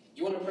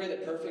 You want to pray the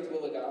perfect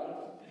will of God?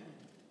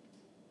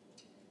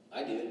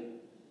 I do.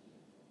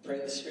 Pray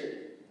in the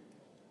Spirit.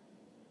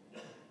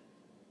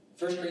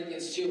 1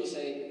 Corinthians 2 will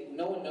say,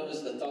 no one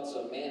knows the thoughts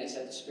of man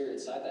except the Spirit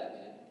inside that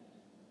man.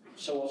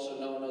 So also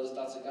no one knows the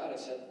thoughts of God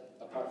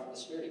except apart from the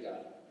Spirit of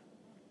God.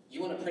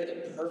 You want to pray the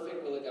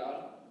perfect will of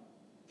God?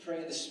 Pray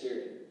in the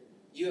Spirit.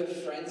 You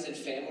have friends and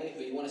family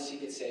who you want to see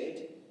get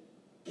saved?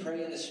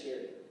 Pray in the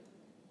Spirit.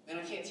 Man,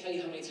 I can't tell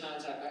you how many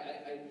times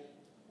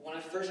when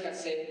I first got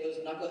saved, those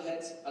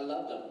knuckleheads, I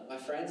loved them. My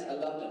friends, I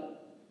loved them.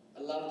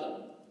 I loved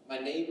them. My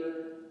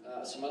neighbor,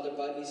 some other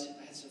buddies,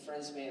 I had some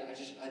friends, man, I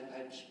just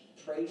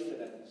prayed for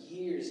them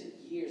years and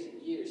years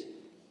and years.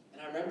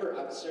 And I remember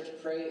I would start to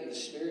pray in the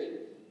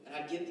Spirit, and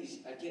I'd get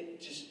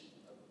just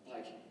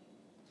like,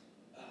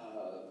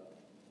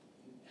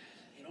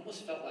 it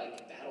almost felt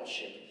like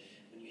Battleship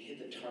when you hit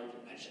the target.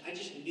 I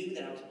just knew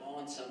that I was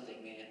on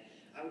something, man.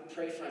 I would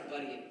pray for my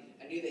buddy, and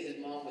I knew that his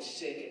mom was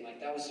sick, and like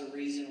that was the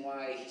reason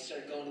why he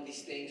started going to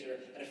these things. Or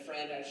at a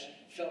friend, I just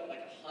felt like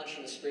a hunch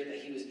from the Spirit that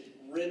he was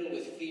riddled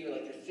with fear.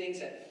 Like there are things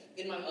that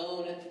in my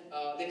own,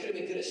 they could have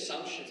been good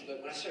assumptions,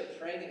 but when I started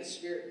praying in the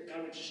Spirit,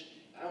 God would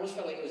I almost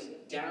felt like it was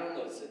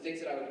downloads, the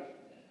things that I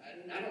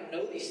don't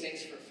know these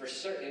things for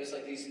certain. It was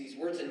like these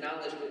words of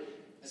knowledge, but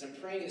as I'm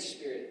praying in the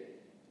Spirit,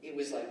 it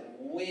was like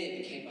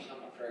wind came behind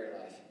my prayer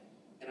life.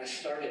 And I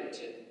started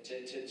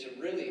to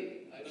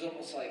really, it was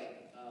almost like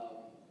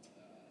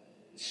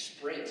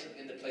sprint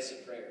in the place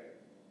of prayer.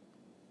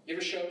 You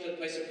ever show up to the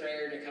place of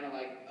prayer and you're kind of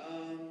like,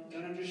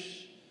 God, I'm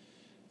just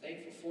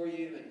thankful for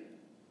you and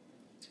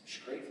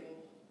just grateful.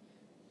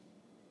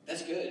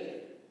 That's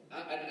good.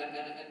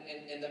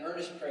 And the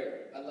earnest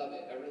prayer, I love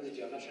it. I really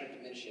do. I'm not trying to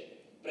diminish it.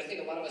 But I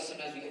think a lot of us,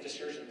 sometimes we get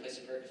discouraged in the place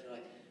of prayer because we're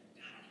like, I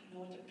don't even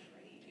know what to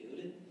pray,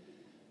 dude.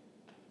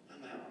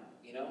 I'm out.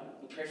 You know?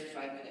 We pray for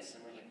 5 minutes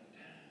and we're like,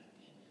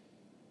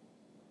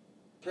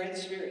 Pray in the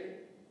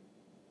Spirit.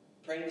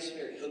 Pray in the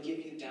Spirit. He'll give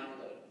you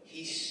download.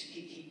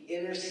 He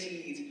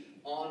intercedes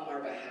on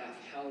our behalf.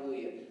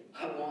 Hallelujah.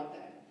 I want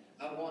that.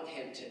 I want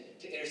him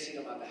to intercede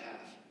on my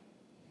behalf.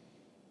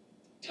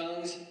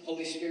 Tongues,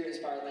 Holy Spirit,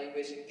 inspired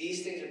language,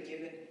 these things are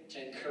given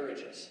to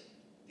encourage us.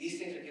 These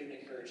things are given to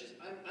encourage us.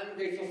 I'm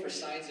grateful for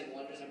signs and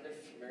wonders. I'm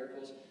grateful for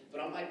miracles.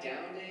 But on my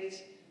down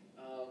days,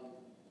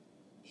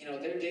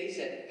 there are days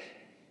that,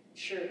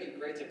 sure, it'd be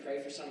great to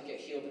pray for someone to get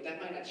healed, but that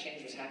might not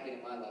change what's happening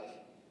in my life.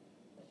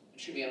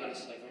 And to be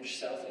honest, I'm just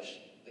selfish.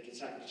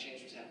 It's not going to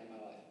change what's happening in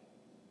my life.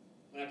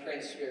 When I pray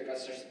in the Spirit, God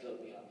starts to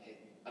build me up. Hey,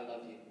 I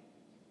love you.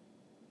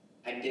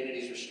 Identity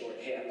is restored.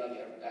 Hey, I love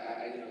you.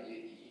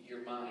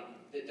 You're mine.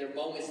 There are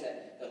moments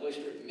that the Holy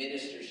Spirit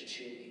ministers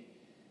to me.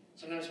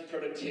 Sometimes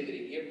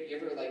productivity. You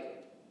ever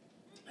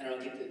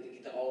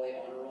get the all-A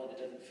honor roll and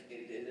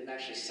it doesn't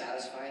actually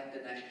satisfy it,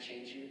 doesn't actually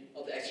change you.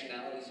 All the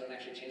externalities don't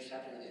actually change what's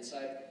happening on the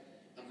inside.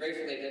 I'm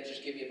grateful that he doesn't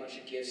just give me a bunch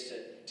of gifts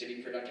to be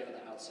productive on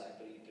the outside,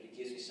 but he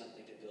gives me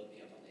something to build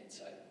me up on the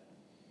inside.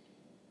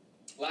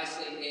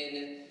 Lastly,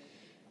 in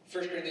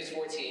 1 Corinthians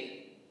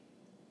 14,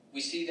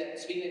 we see that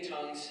speaking in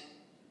tongues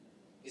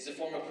is a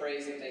form of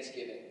praise and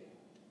thanksgiving.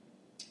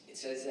 It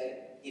says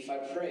that if I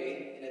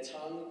pray in a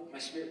tongue, my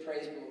spirit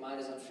prays, but my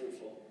mind is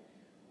unfruitful.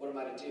 What am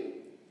I to do?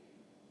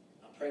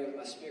 I'll pray with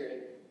my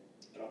spirit,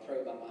 but I'll pray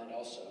with my mind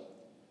also.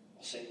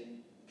 I'll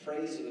sing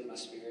praise with my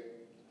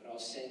spirit, but I'll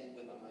sing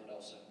with my mind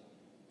also.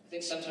 I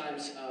think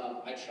sometimes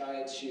I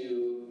try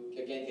to,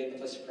 again, get in the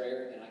place of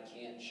prayer, and I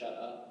can't shut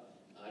up.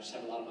 I just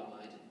have a lot on my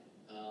mind.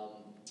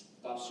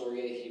 Bob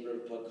Sorge, he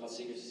wrote a book called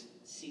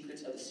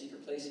Secrets of the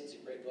Secret Place. It's a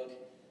great book.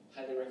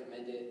 Highly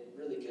recommend it.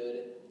 Really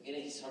good. In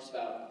it, he talks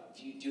about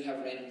if you do have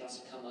random thoughts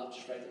that come up,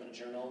 just write them in a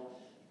journal,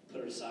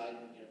 put it aside.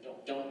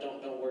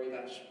 Don't worry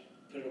about it. Just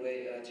put it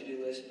away.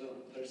 To-do list.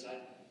 Boom. Put it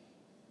aside.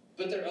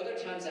 But there are other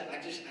times that I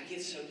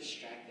get so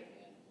distracted,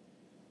 man.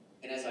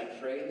 And as I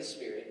pray in the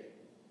Spirit,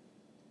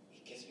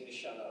 it gets me to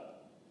shut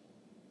up.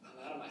 I'm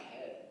out of my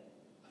head.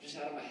 I'm just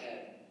out of my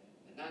head,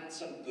 and not in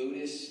some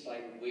Buddhist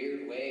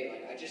weird way.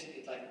 I just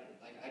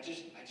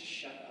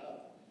shut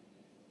up,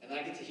 and then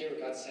I get to hear what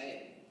God's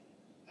saying.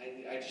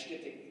 I just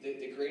get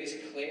the greatest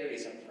clarity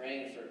as I'm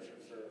praying for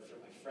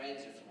my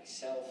friends and for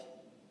myself.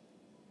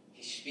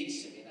 He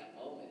speaks to me in that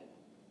moment.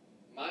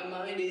 My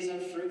mind is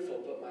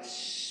unfruitful, but my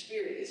spirit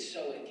spirit is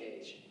so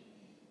engaged.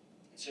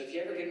 And so if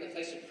you ever get in a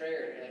place of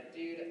prayer and you're like,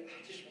 dude,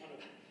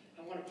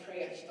 I want to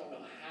pray, I just don't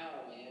know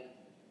how, man.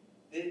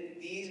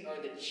 These are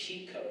the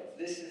cheat codes.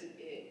 This is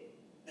it.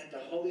 That the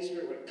Holy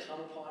Spirit would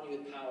come upon you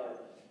with power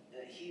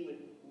and that He would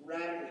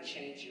radically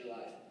change your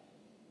life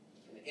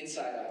from the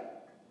inside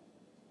out.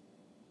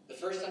 The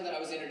first time that I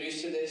was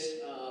introduced to this,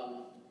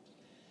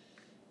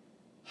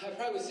 I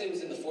probably would say it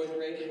was in the 4th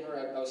grade. I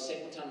remember I was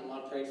sick one time, my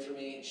mom prayed for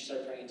me, and she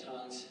started praying in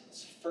tongues.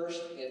 It's the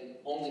first and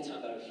only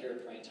time that I would hear her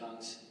pray in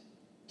tongues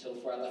until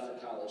before I left for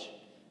college.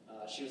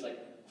 She was like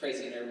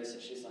crazy nervous,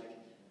 and she's like,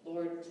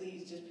 Lord,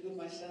 please just be with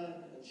my son.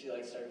 And she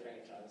like started praying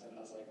in tongues, and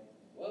I was like,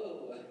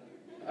 whoa,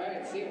 all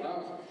right, see you,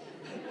 Mom.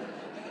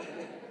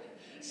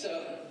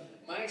 So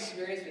my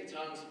experience with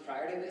tongues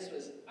prior to this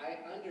was I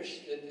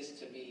understood it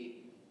to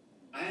be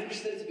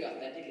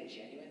authentic and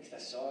genuine because I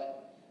saw it.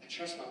 I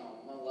trust my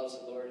mom. My mom loves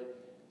the Lord.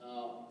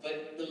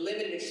 But the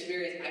limited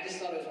experience, I just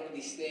thought it was one of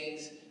these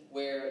things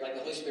where like the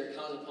Holy Spirit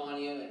comes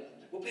upon you and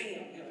well, bam,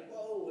 you're like,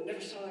 whoa, I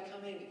never saw that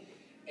coming.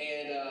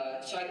 And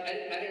so I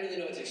didn't really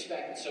know what to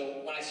expect. And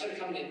so when I started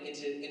coming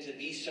into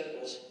these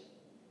circles,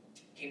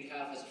 came to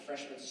Calf as a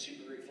freshman,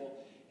 super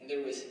grateful, and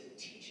there was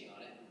teaching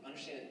on it.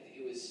 Understand that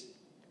it was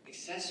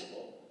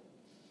accessible.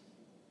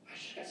 I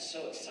just got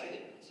so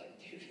excited. I was like,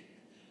 dude,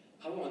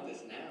 I want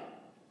this now.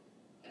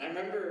 And I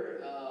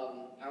remember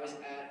I was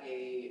at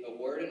a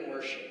word and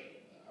worship,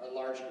 our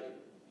large group,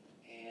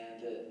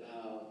 and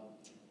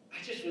I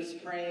just was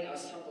praying. I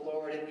was telling the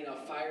Lord, and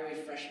fiery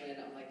freshman.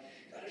 I'm like,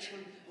 God, I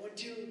want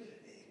to do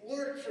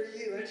work for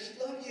you. I just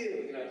love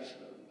you.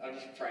 I'm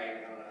just praying.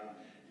 I don't know.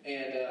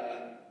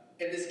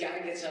 And this guy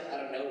gets up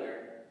out of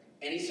nowhere,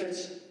 and he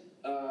starts,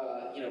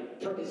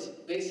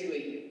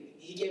 basically,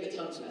 he gave a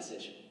tongues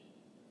message.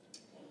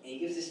 And he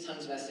gives this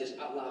tongues message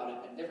out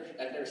loud.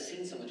 I've never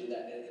seen someone do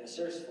that in a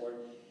service before.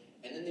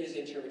 And then there's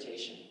the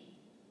interpretation.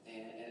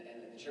 And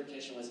the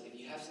interpretation was, if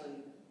you have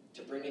something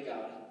to bring to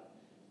God,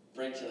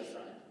 bring it to the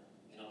front,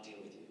 and I'll deal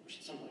with you. Or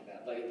something like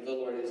that. Like the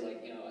Lord is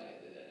like,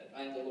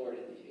 I am the Lord.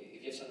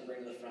 If you have something to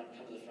bring to the front,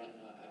 come to the front,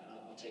 and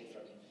I'll take it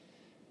from you.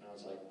 And I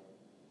was like,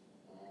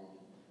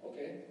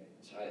 okay.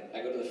 So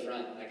I go to the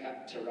front, I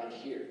got to around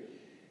here.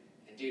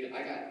 And dude,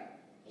 I got,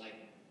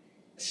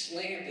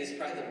 slammed is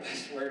probably the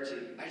best word to,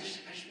 I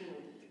just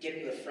remember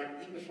getting to the front,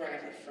 even before I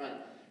got to the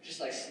front, just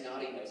like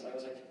snotty nose. I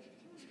was like,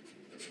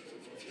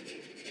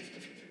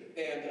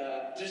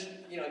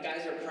 and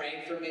guys are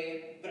praying for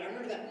me. But I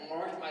remember that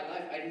marked my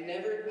life. I'd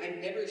never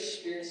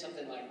experienced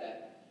something like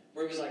that,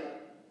 where it was like,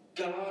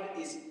 God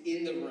is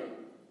in the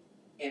room.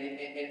 And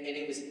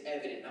it was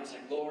evident. And I was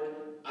like, Lord,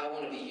 I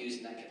want to be used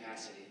in that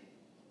capacity.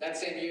 That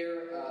same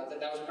year,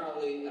 that was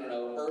probably,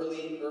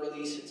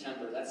 early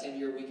September. That same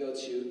year, we go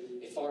to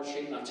a fall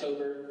retreat in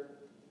October.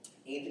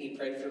 Anthony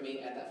prayed for me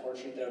at that fall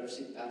retreat that I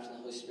received the baptism of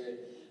the Holy Spirit.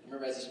 I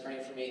remember as he's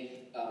praying for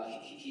me,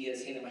 he had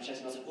his hand on my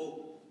chest, and I was like,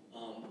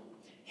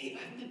 hey, I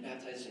haven't been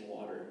baptized in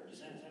water. Is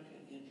that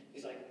okay?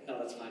 He's like, no,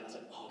 that's fine. I was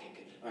like, oh, okay,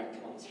 good. All right,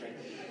 come on, let's pray.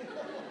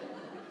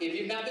 If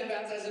you've not been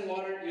baptized in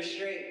water, you're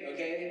straight,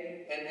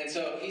 okay? And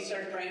so he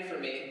started praying for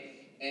me.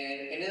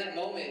 And in that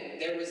moment,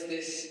 there was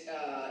this,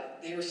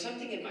 there was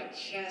something in my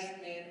chest,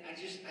 man. I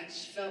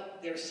just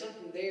felt there was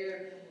something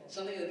there,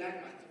 something in the back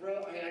of my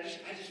throat. I mean, I just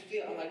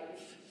feel, I'm like,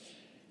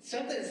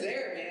 something's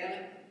there,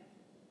 man.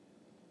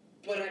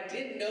 But I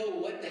didn't know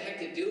what the heck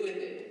to do with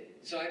it.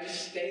 So I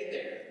just stayed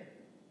there.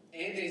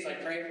 Anthony's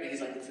like praying for me.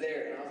 He's like, it's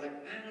there. And I was like,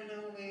 I don't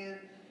know, man.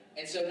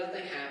 And so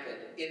nothing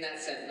happened. In that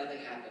sense, nothing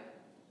happened.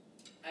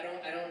 I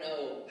don't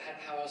know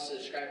how else to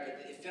describe it.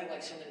 It felt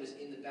like something was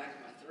in the back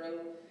of my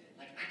throat.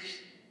 Like,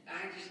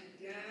 I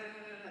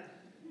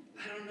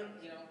don't know,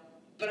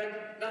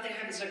 But nothing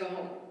happened, so I go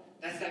home.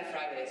 That's that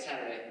Friday,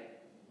 Saturday.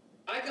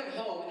 I come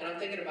home, and I'm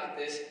thinking about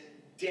this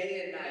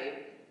day and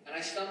night, and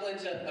I stumble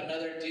into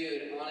another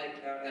dude in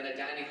a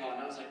dining hall,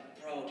 and I was like,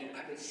 bro, dude,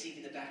 I've been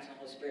seeking the baptism of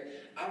the Holy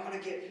Spirit. I want to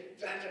get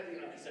baptized.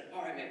 He's like,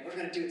 all right, man, we're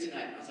going to do it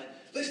tonight. And I was like,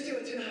 let's do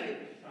it tonight.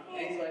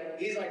 And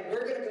he's like,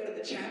 we're going to go to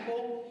the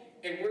chapel,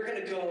 and we're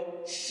going to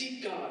go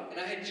seek God. And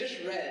I had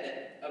just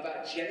read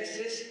about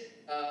Genesis,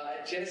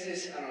 I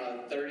don't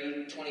know,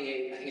 30,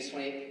 28, I think it's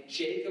 28,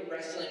 Jacob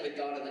wrestling with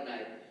God in the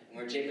night,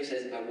 where Jacob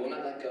says, I will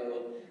not let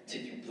go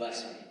till you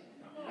bless me.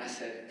 And I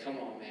said, come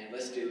on, man,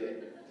 let's do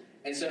it.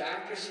 And so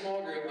after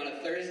small group on a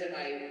Thursday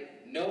night,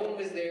 no one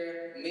was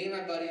there. Me and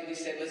my buddies, we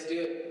said, let's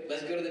do it.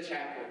 Let's go to the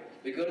chapel.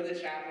 We go to the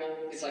chapel.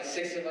 It's like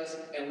 6 of us,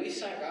 and we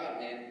sought God,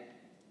 man.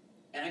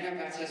 And I got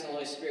baptized in the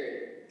Holy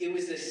Spirit. It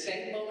was the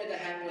same moment that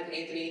happened with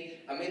Anthony.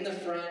 I'm in the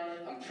front,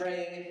 I'm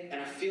praying, and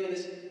I feel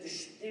this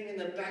thing in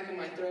the back of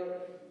my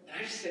throat. And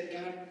I just said,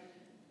 God,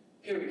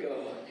 here we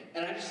go.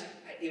 And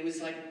it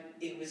was like,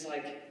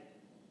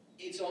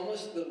 it's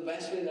almost the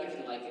best way that I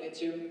can liken it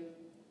to.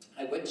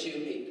 I went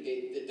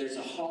to there's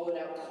a hollowed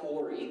out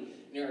quarry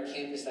near our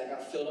campus that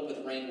got filled up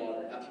with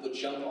rainwater. Now people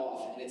jump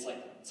off, and it's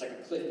like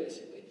a cliff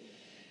basically.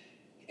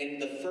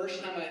 And the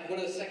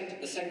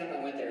second time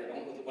I went there, I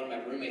went with one of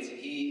my roommates, and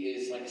he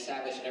is like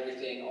established in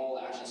everything, all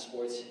action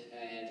sports,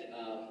 and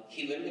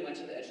he literally went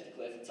to the edge of the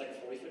cliff. It's like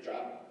a 40-foot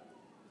drop.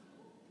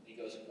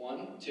 goes,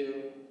 1,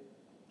 2.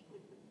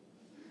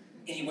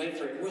 And he went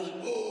for it. We're like,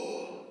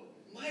 oh,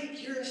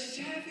 Mike, you're a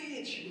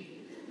savage.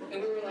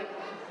 And we were like,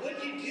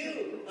 what'd you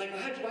do? Like,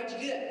 why'd you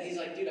do that? And he's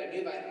like, dude, I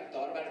knew if I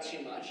thought about it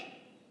too much,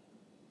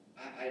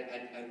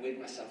 I weighed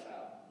myself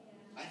out.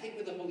 I think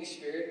with the Holy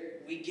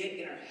Spirit, we get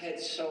in our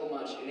heads so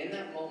much. And in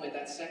that moment,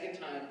 that second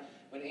time,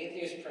 when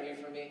Anthony was praying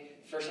for me,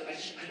 first,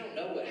 I don't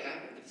know what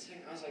happened. But the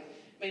second, I was like,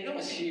 man, no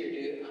one's here,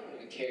 dude. I don't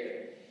even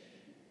care.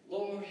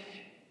 Lord.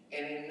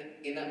 And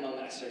in that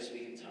moment, I started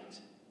speaking in tongues.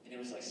 And it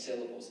was like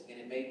syllables. And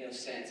it made no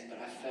sense. But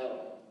I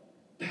felt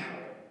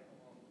power.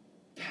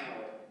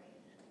 Power.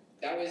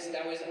 That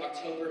was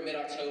October,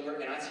 mid-October.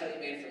 And I tell you,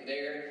 man, from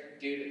there,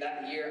 dude,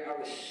 that year, I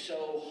was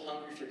so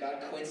hungry for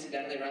God.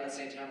 Coincidentally, around the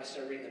same time, I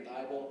started reading the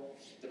Bible.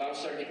 The Bible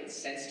started making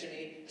sense to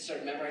me. I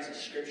started memorizing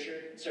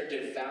Scripture.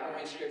 Started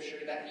devouring Scripture.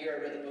 That year,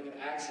 I read the book of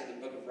Acts and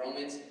the book of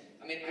Romans.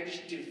 I mean, I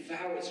just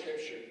devoured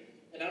Scripture.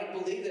 And I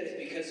don't believe that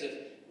it's because of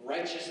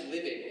righteous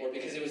living or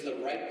because it was the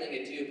right thing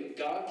to do. But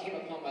God came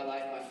upon my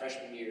life my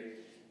freshman year.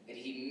 And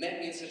He met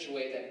me in such a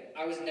way that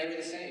I was never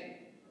the same.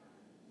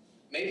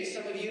 Maybe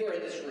some of you are in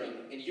this room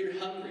and you're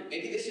hungry.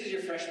 Maybe this is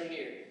your freshman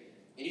year.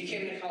 And you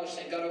came into college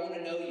saying, God, I want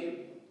to know you.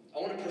 I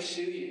want to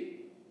pursue you.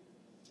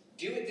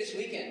 Do it this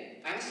weekend.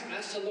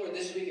 Ask the Lord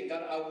this weekend,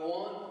 God, I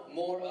want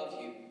more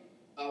of you.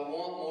 I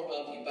want more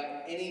of you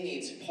by any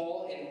means.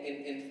 Paul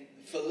in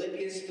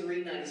Philippians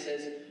 3:9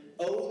 says,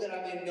 oh, that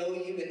I may know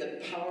you in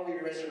the power of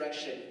your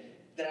resurrection,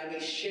 that I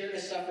may share in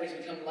his sufferings,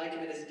 become like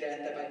him in his death,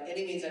 that by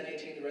any means I may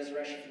attain the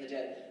resurrection from the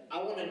dead.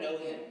 I want to know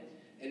him.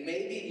 And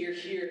maybe you're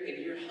here and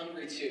you're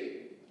hungry too.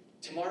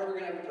 Tomorrow we're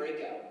going to have a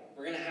breakout.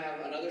 We're going to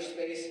have another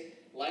space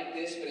like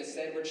this, but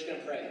instead we're just going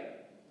to pray.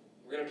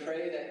 We're going to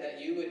pray that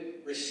you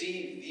would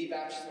receive the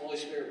baptism of the Holy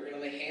Spirit. We're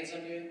going to lay hands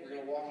on you. We're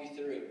going to walk you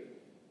through.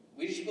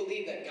 We just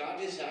believe that God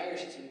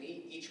desires to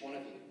meet each one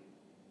of you.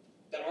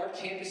 That our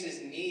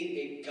campuses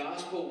need a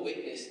gospel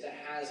witness that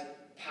has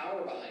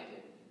power behind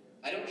it.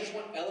 I don't just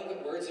want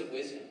eloquent words of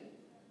wisdom.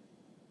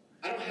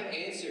 I don't have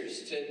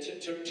answers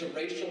to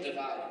racial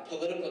divide,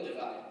 political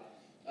divide,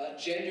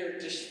 gender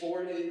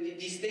dysphoria,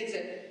 these things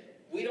that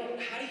we don't,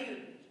 how do you,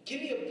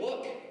 give me a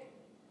book.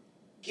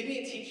 Give me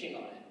a teaching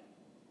on it.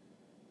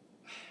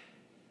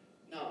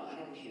 No, I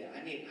don't need that.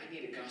 I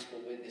need a gospel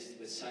witness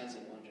with signs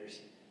and wonders.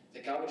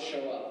 That God would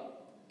show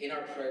up in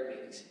our prayer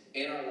meetings,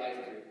 in our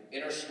life group,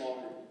 in our small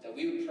group, that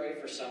we would pray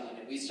for someone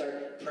and we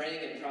start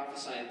praying and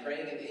prophesying,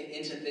 praying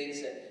into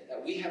things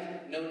that we have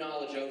no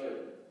knowledge over.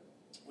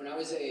 When I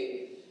was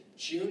a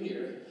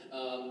junior,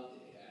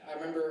 I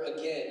remember,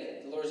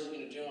 again, the Lord's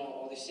doing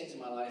all these things in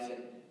my life,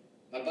 and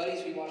my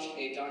buddies, we watched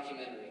a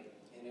documentary,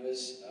 and it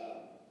was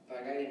by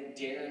a guy named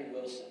Darren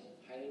Wilson.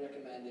 Highly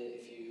recommend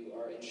it if you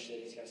are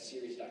interested. He's got a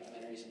series of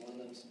documentaries, and one of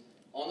them's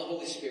on the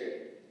Holy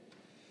Spirit.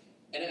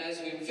 And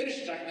as we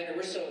finished the documentary,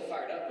 we're so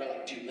fired up. We're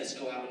like, dude, let's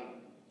go out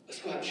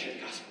and share the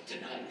gospel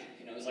tonight.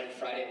 It was like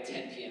Friday at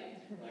 10 p.m.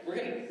 We're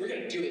like, we're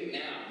gonna do it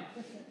now.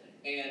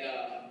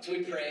 And so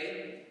we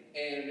prayed,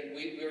 and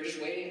we were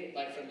just waiting,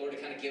 for the Lord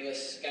to kind of give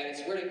us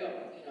guidance where to go.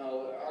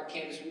 Our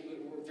campus,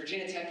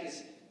 Virginia Tech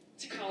it's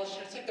a college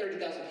town. It's like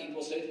 30,000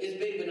 people, so it's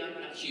big but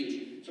not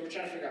huge. So we're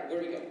trying to figure out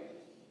where do we go.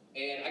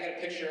 And I got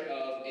a picture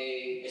of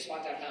a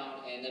spot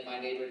downtown, and then my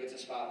neighbor gets a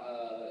spot,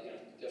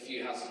 a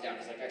few houses down.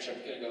 He's like, actually,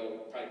 I'm going to go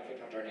probably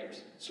pick up our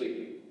neighbors.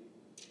 Sweet.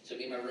 So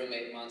me and my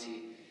roommate,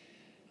 Monty,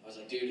 I was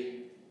like,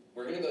 dude,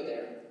 we're going to go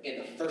there,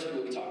 and the first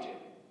people we talk to,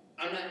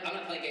 I'm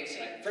not playing games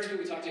tonight. First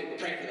people we talk to, we're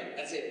praying for them.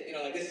 That's it.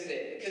 This is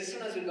it. Because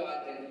sometimes we go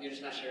out, and you're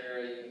just not sure,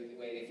 you're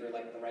waiting for,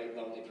 the right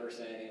lonely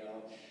person,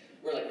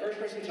 We're like, first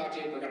person we talk to,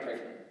 we're going to pray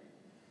for them.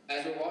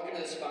 As we're walking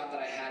to the spot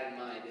that I had in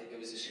mind, it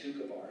was this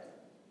hookah bar.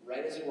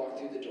 Right as we walk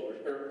through the doors,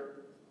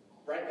 or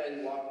right as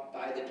we walk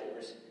by the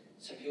doors,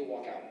 some people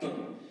walk out,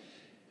 boom.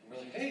 And we're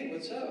like, hey,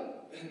 what's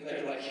up? And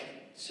they're like,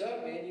 what's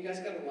up, man? You guys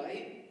got a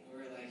light? And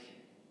we're like,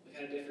 we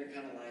got a different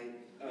kind of light.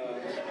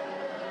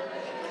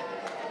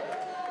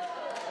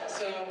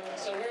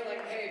 So we're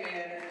like, hey,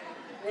 man.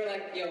 We're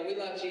like, yo, we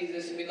love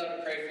Jesus. We love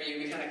to pray for you.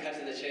 We kind of cut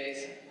to the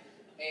chase.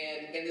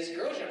 And this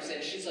girl jumps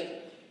in. She's like,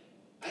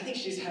 I think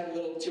she's had a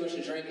little too much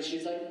to drink. And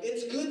she's like,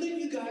 it's good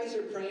that you guys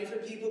are praying for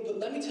people, but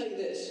let me tell you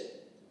this.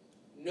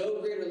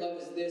 No greater love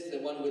is this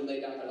than one who would lay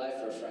down their life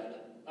for a friend.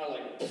 I was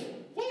like,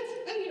 what?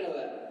 How do you know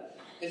that?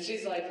 And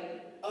she's like,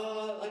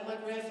 my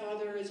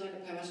grandfather is like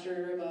a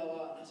pastor, blah,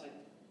 blah. And I was like,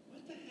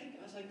 what the heck?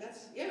 I was like,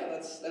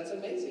 that's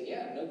amazing.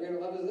 Yeah, no greater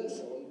love is this.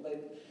 So,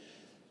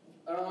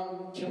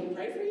 can we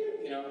pray for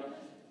you?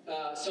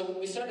 So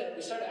we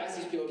started to ask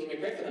these people, can we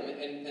pray for them?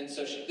 And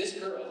so this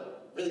girl,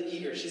 really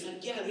eager, she's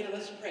like, yeah,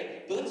 let's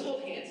pray. But let's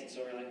hold hands. And so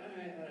we're like, all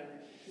right, whatever.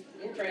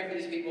 And we're praying for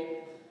these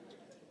people.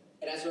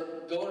 And as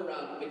we're going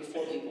around, maybe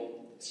 4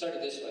 people, it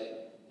started this way.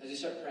 As we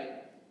start praying,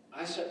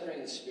 I start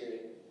praying in the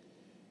Spirit.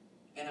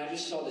 And I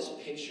just saw this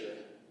picture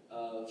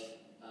of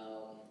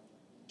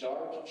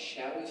dark,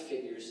 shadowy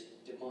figures,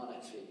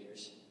 demonic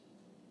figures,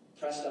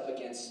 pressed up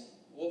against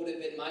what would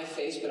have been my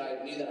face, but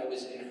I knew that I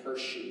was in her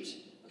shoes,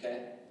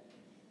 okay?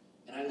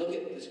 And I look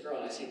at this girl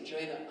and I say,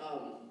 Joanna,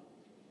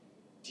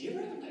 do you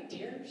ever have night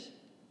terrors?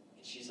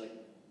 And she's like,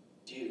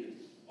 dude,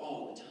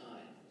 all the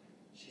time.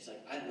 She's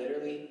like, I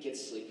literally get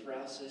sleep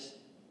paralysis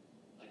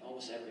like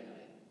almost every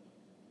night.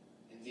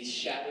 And these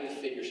shadowy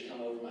figures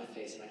come over my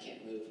face and I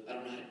can't move. I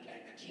don't know how to,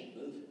 I can't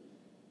move.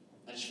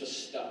 I just feel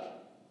stuck.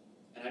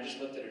 And I just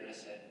looked at her and I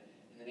said,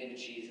 in the name of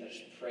Jesus, I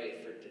just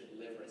pray for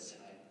deliverance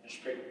tonight. I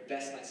just pray for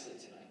best night's sleep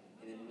tonight.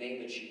 In the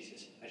name of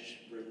Jesus, I just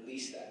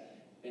release that.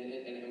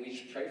 And we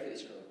just pray for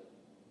this girl.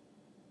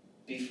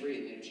 Be free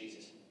in the name of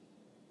Jesus.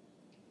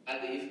 I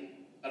leave.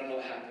 I don't know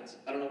what happens.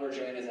 I don't know where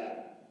Joanna's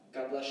at.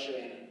 God bless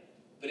Joanna.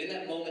 But in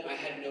that moment, I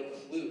had no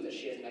clue that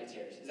she has night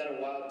terrors. Is that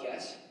a wild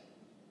guess?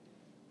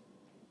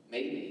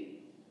 Maybe.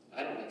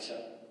 I don't think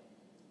so.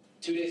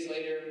 2 days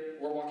later,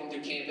 we're walking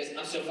through campus.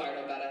 I'm so fired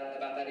up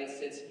about that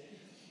instance.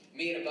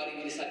 Me and a buddy,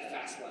 we decide to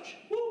fast lunch.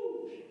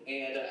 Woo!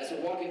 And as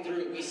we're walking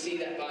through, we see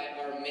that by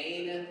our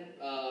main,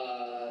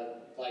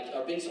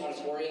 our biggest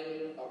auditorium,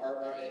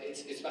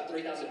 it's about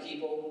 3,000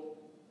 people.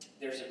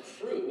 There's a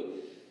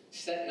crew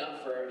setting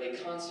up for a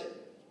concert.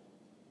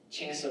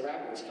 Chance the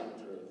Rapper was coming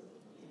through.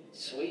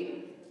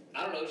 Sweet.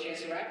 I don't know who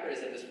Chance the Rapper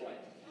is at this point.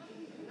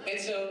 And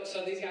so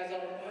these guys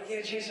are, oh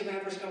yeah, Chance the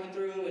Rapper's coming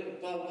through,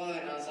 and blah, blah.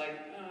 And I was like,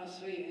 oh,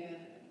 sweet, man.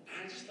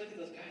 I just looked at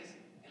those guys,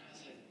 and I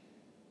was like,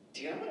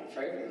 dude, I'm going to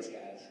pray for those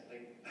guys.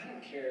 Like, I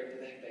don't care who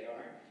the heck they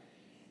are.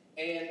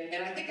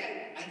 And I think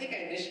I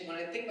initially, when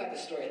I think about the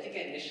story, I think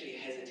I initially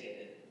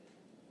hesitated.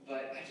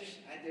 But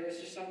there was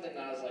just something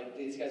that I was like,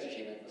 these guys are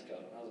human, let's go.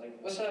 And I was like,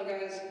 what's up,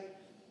 guys?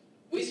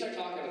 We start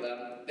talking to them.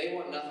 They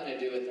want nothing to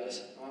do with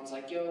us. And I was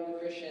like, yo, we're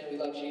Christian, we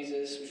love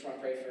Jesus, we just want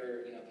to pray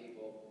for,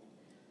 people.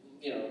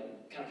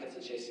 Kind of cut to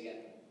the chase again.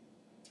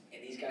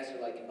 And these guys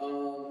are like,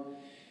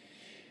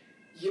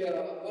 yeah,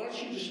 why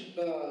don't you just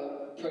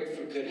pray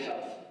for good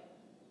health?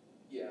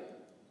 Yeah.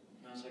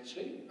 And I was like,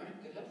 sweet, all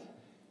right, good health.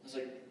 I was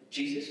like,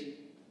 Jesus,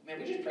 man,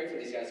 we just pray for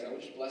these guys. I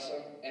would just bless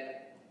them. And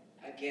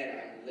again,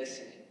 I'm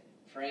listening,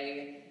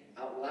 praying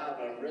out loud,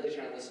 but I'm really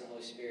trying to listen to the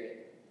Holy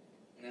Spirit.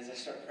 And as I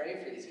start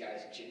praying for these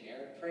guys,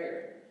 generic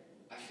prayer,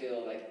 I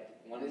feel like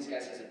one of these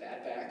guys has a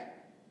bad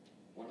back,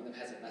 one of them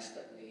has a messed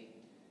up knee,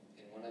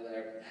 and one of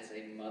them has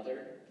a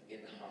mother in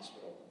the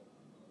hospital.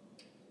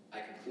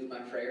 I conclude my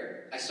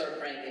prayer. I start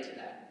praying into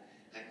that.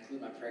 I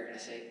conclude my prayer and I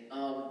say,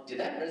 did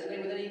that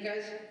resonate with any of you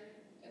guys?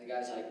 And the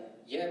guy's like,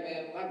 yeah,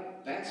 man, my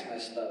back's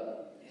messed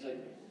up. He's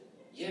like,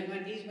 yeah, my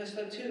knee's messed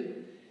up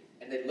too.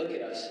 And they look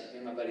at us, me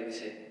and my buddy, and they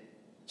say,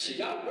 so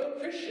y'all real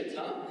Christians,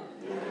 huh?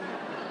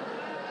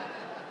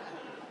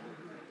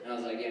 And I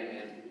was like, yeah,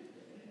 man.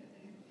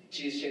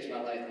 Jesus changed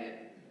my life, man.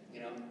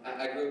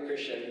 I grew up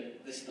Christian.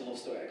 This is the whole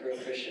story. I grew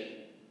up Christian,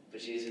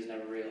 but Jesus is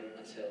never real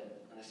until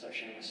I start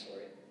sharing my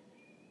story.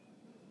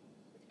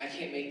 I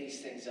can't make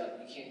these things up.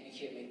 You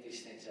can't make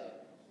these things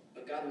up.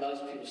 But God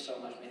loves people so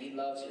much, man. He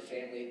loves your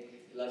family.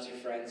 He loves your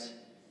friends.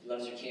 He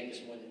loves your campus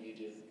more than you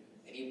do.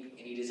 And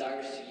he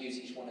desires to use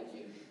each one of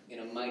you in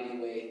a mighty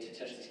way to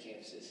touch these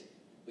campuses.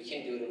 We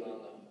can't do it alone,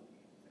 though.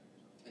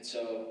 And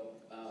so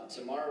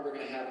tomorrow we're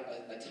going to have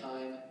a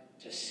time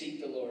to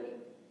seek the Lord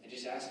and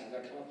just ask him,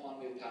 God, come upon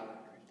me with power.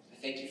 I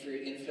thank you for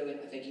your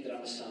infilling. I thank you that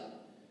I'm a son.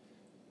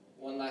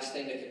 One last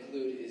thing to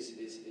conclude is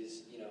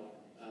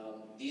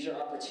these are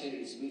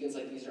opportunities. Weekends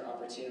like these are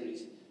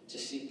opportunities to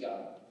seek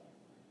God.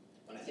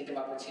 When I think of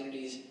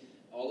opportunities,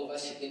 all of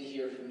us in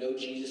here who know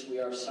Jesus, we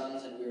are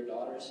sons and we are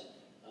daughters.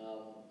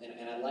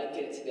 And I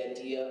liken it to the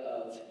idea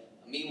of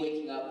me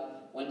waking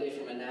up one day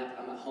from a nap,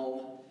 I'm at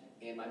home,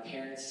 and my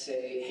parents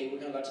say, hey, we're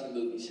going to go out to the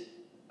movies.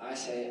 I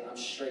say, I'm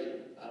straight.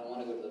 I don't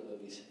want to go to the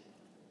movies.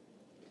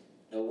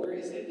 No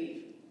worries, they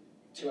leave.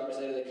 2 hours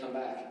later, they come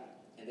back,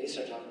 and they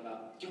start talking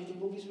about, yo, the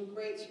movies were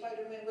great,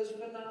 Spider-Man was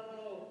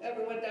phenomenal,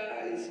 everyone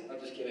dies. I'm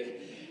just kidding.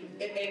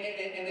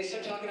 And they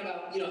start talking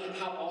about,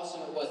 how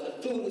awesome it was.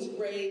 The food was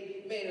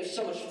great, man, it was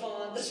so much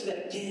fun, let's do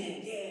that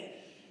again,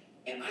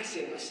 yeah. And I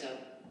say to myself,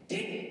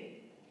 dang it,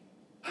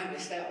 I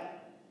missed out.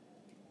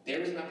 There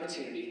was an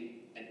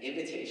opportunity, an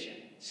invitation,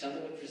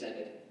 something was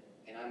presented,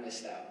 and I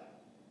missed out.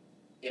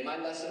 Am I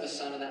less of a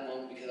son in that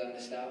moment because I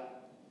missed out?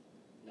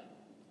 No.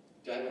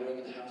 Do I have a room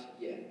in the house?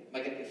 Yeah. Am I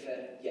going to get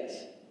fed?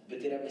 Yes. But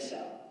did I miss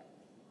out?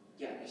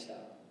 Yeah, I missed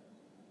out.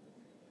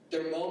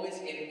 There are moments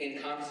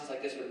in conferences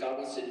like this where God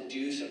wants to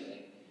do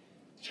something.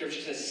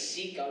 Scripture says,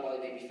 seek God while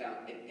he may be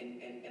found.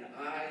 And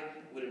I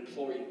would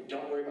implore you,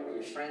 don't worry about what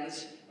your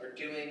friends are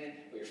doing,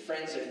 what your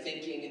friends are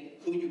thinking,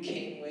 who you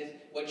came with,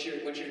 what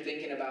you're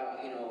thinking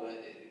about,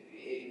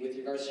 with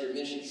regards to your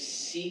mission.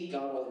 Seek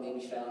God while he may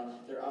be found.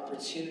 There are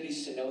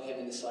opportunities to know him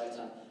in this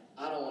lifetime.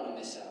 I don't want to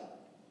miss out.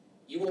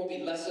 You won't be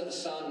less of a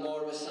son,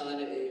 more of a son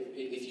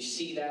if you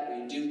see that or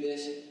you do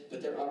this,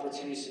 but there are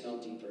opportunities to know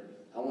him deeper.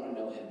 I want to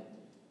know him.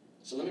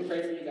 So let me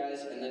pray for you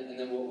guys, and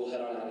then we'll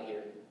head on out of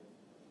here.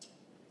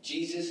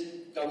 Jesus,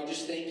 God, we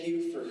just thank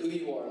you for who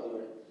you are,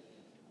 Lord.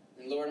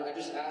 And Lord, I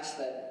just ask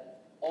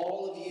that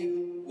all of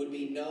you would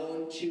be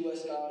known to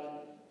us, God,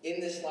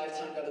 in this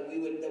lifetime, God, that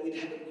we'd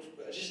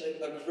have just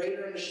a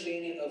greater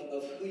understanding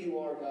of who you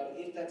are, God,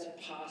 if that's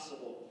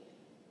possible.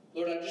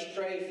 Lord, I just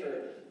pray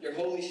for your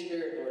Holy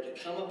Spirit, Lord,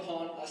 to come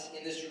upon us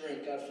in this room,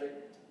 God, for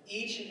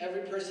each and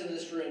every person in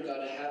this room, God,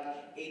 to have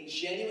a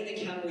genuine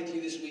encounter with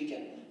you this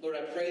weekend. Lord,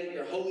 I pray that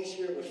your Holy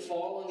Spirit would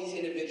fall on these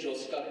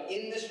individuals, God,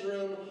 in this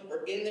room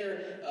or in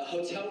their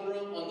hotel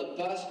room, on the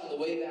bus, on the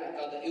way back,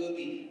 God, that it would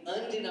be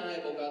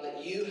undeniable, God,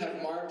 that you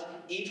have marked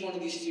each one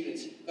of these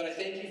students. God, I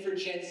thank you for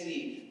Gen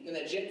Z, and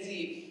that Gen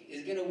Z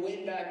is going to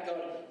win back,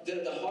 God,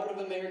 the heart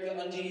of America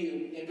unto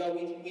you. And God,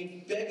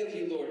 we beg of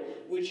you, Lord,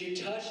 would you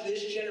touch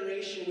this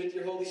generation with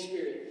your Holy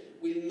Spirit?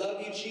 We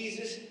love you,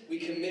 Jesus. We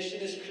commission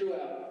this crew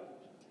out.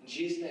 In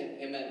Jesus' name,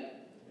 amen.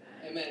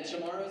 Amen.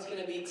 Tomorrow it's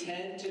going to be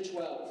 10 to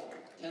 12.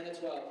 10 to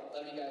 12.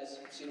 Love you guys.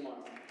 See you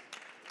tomorrow.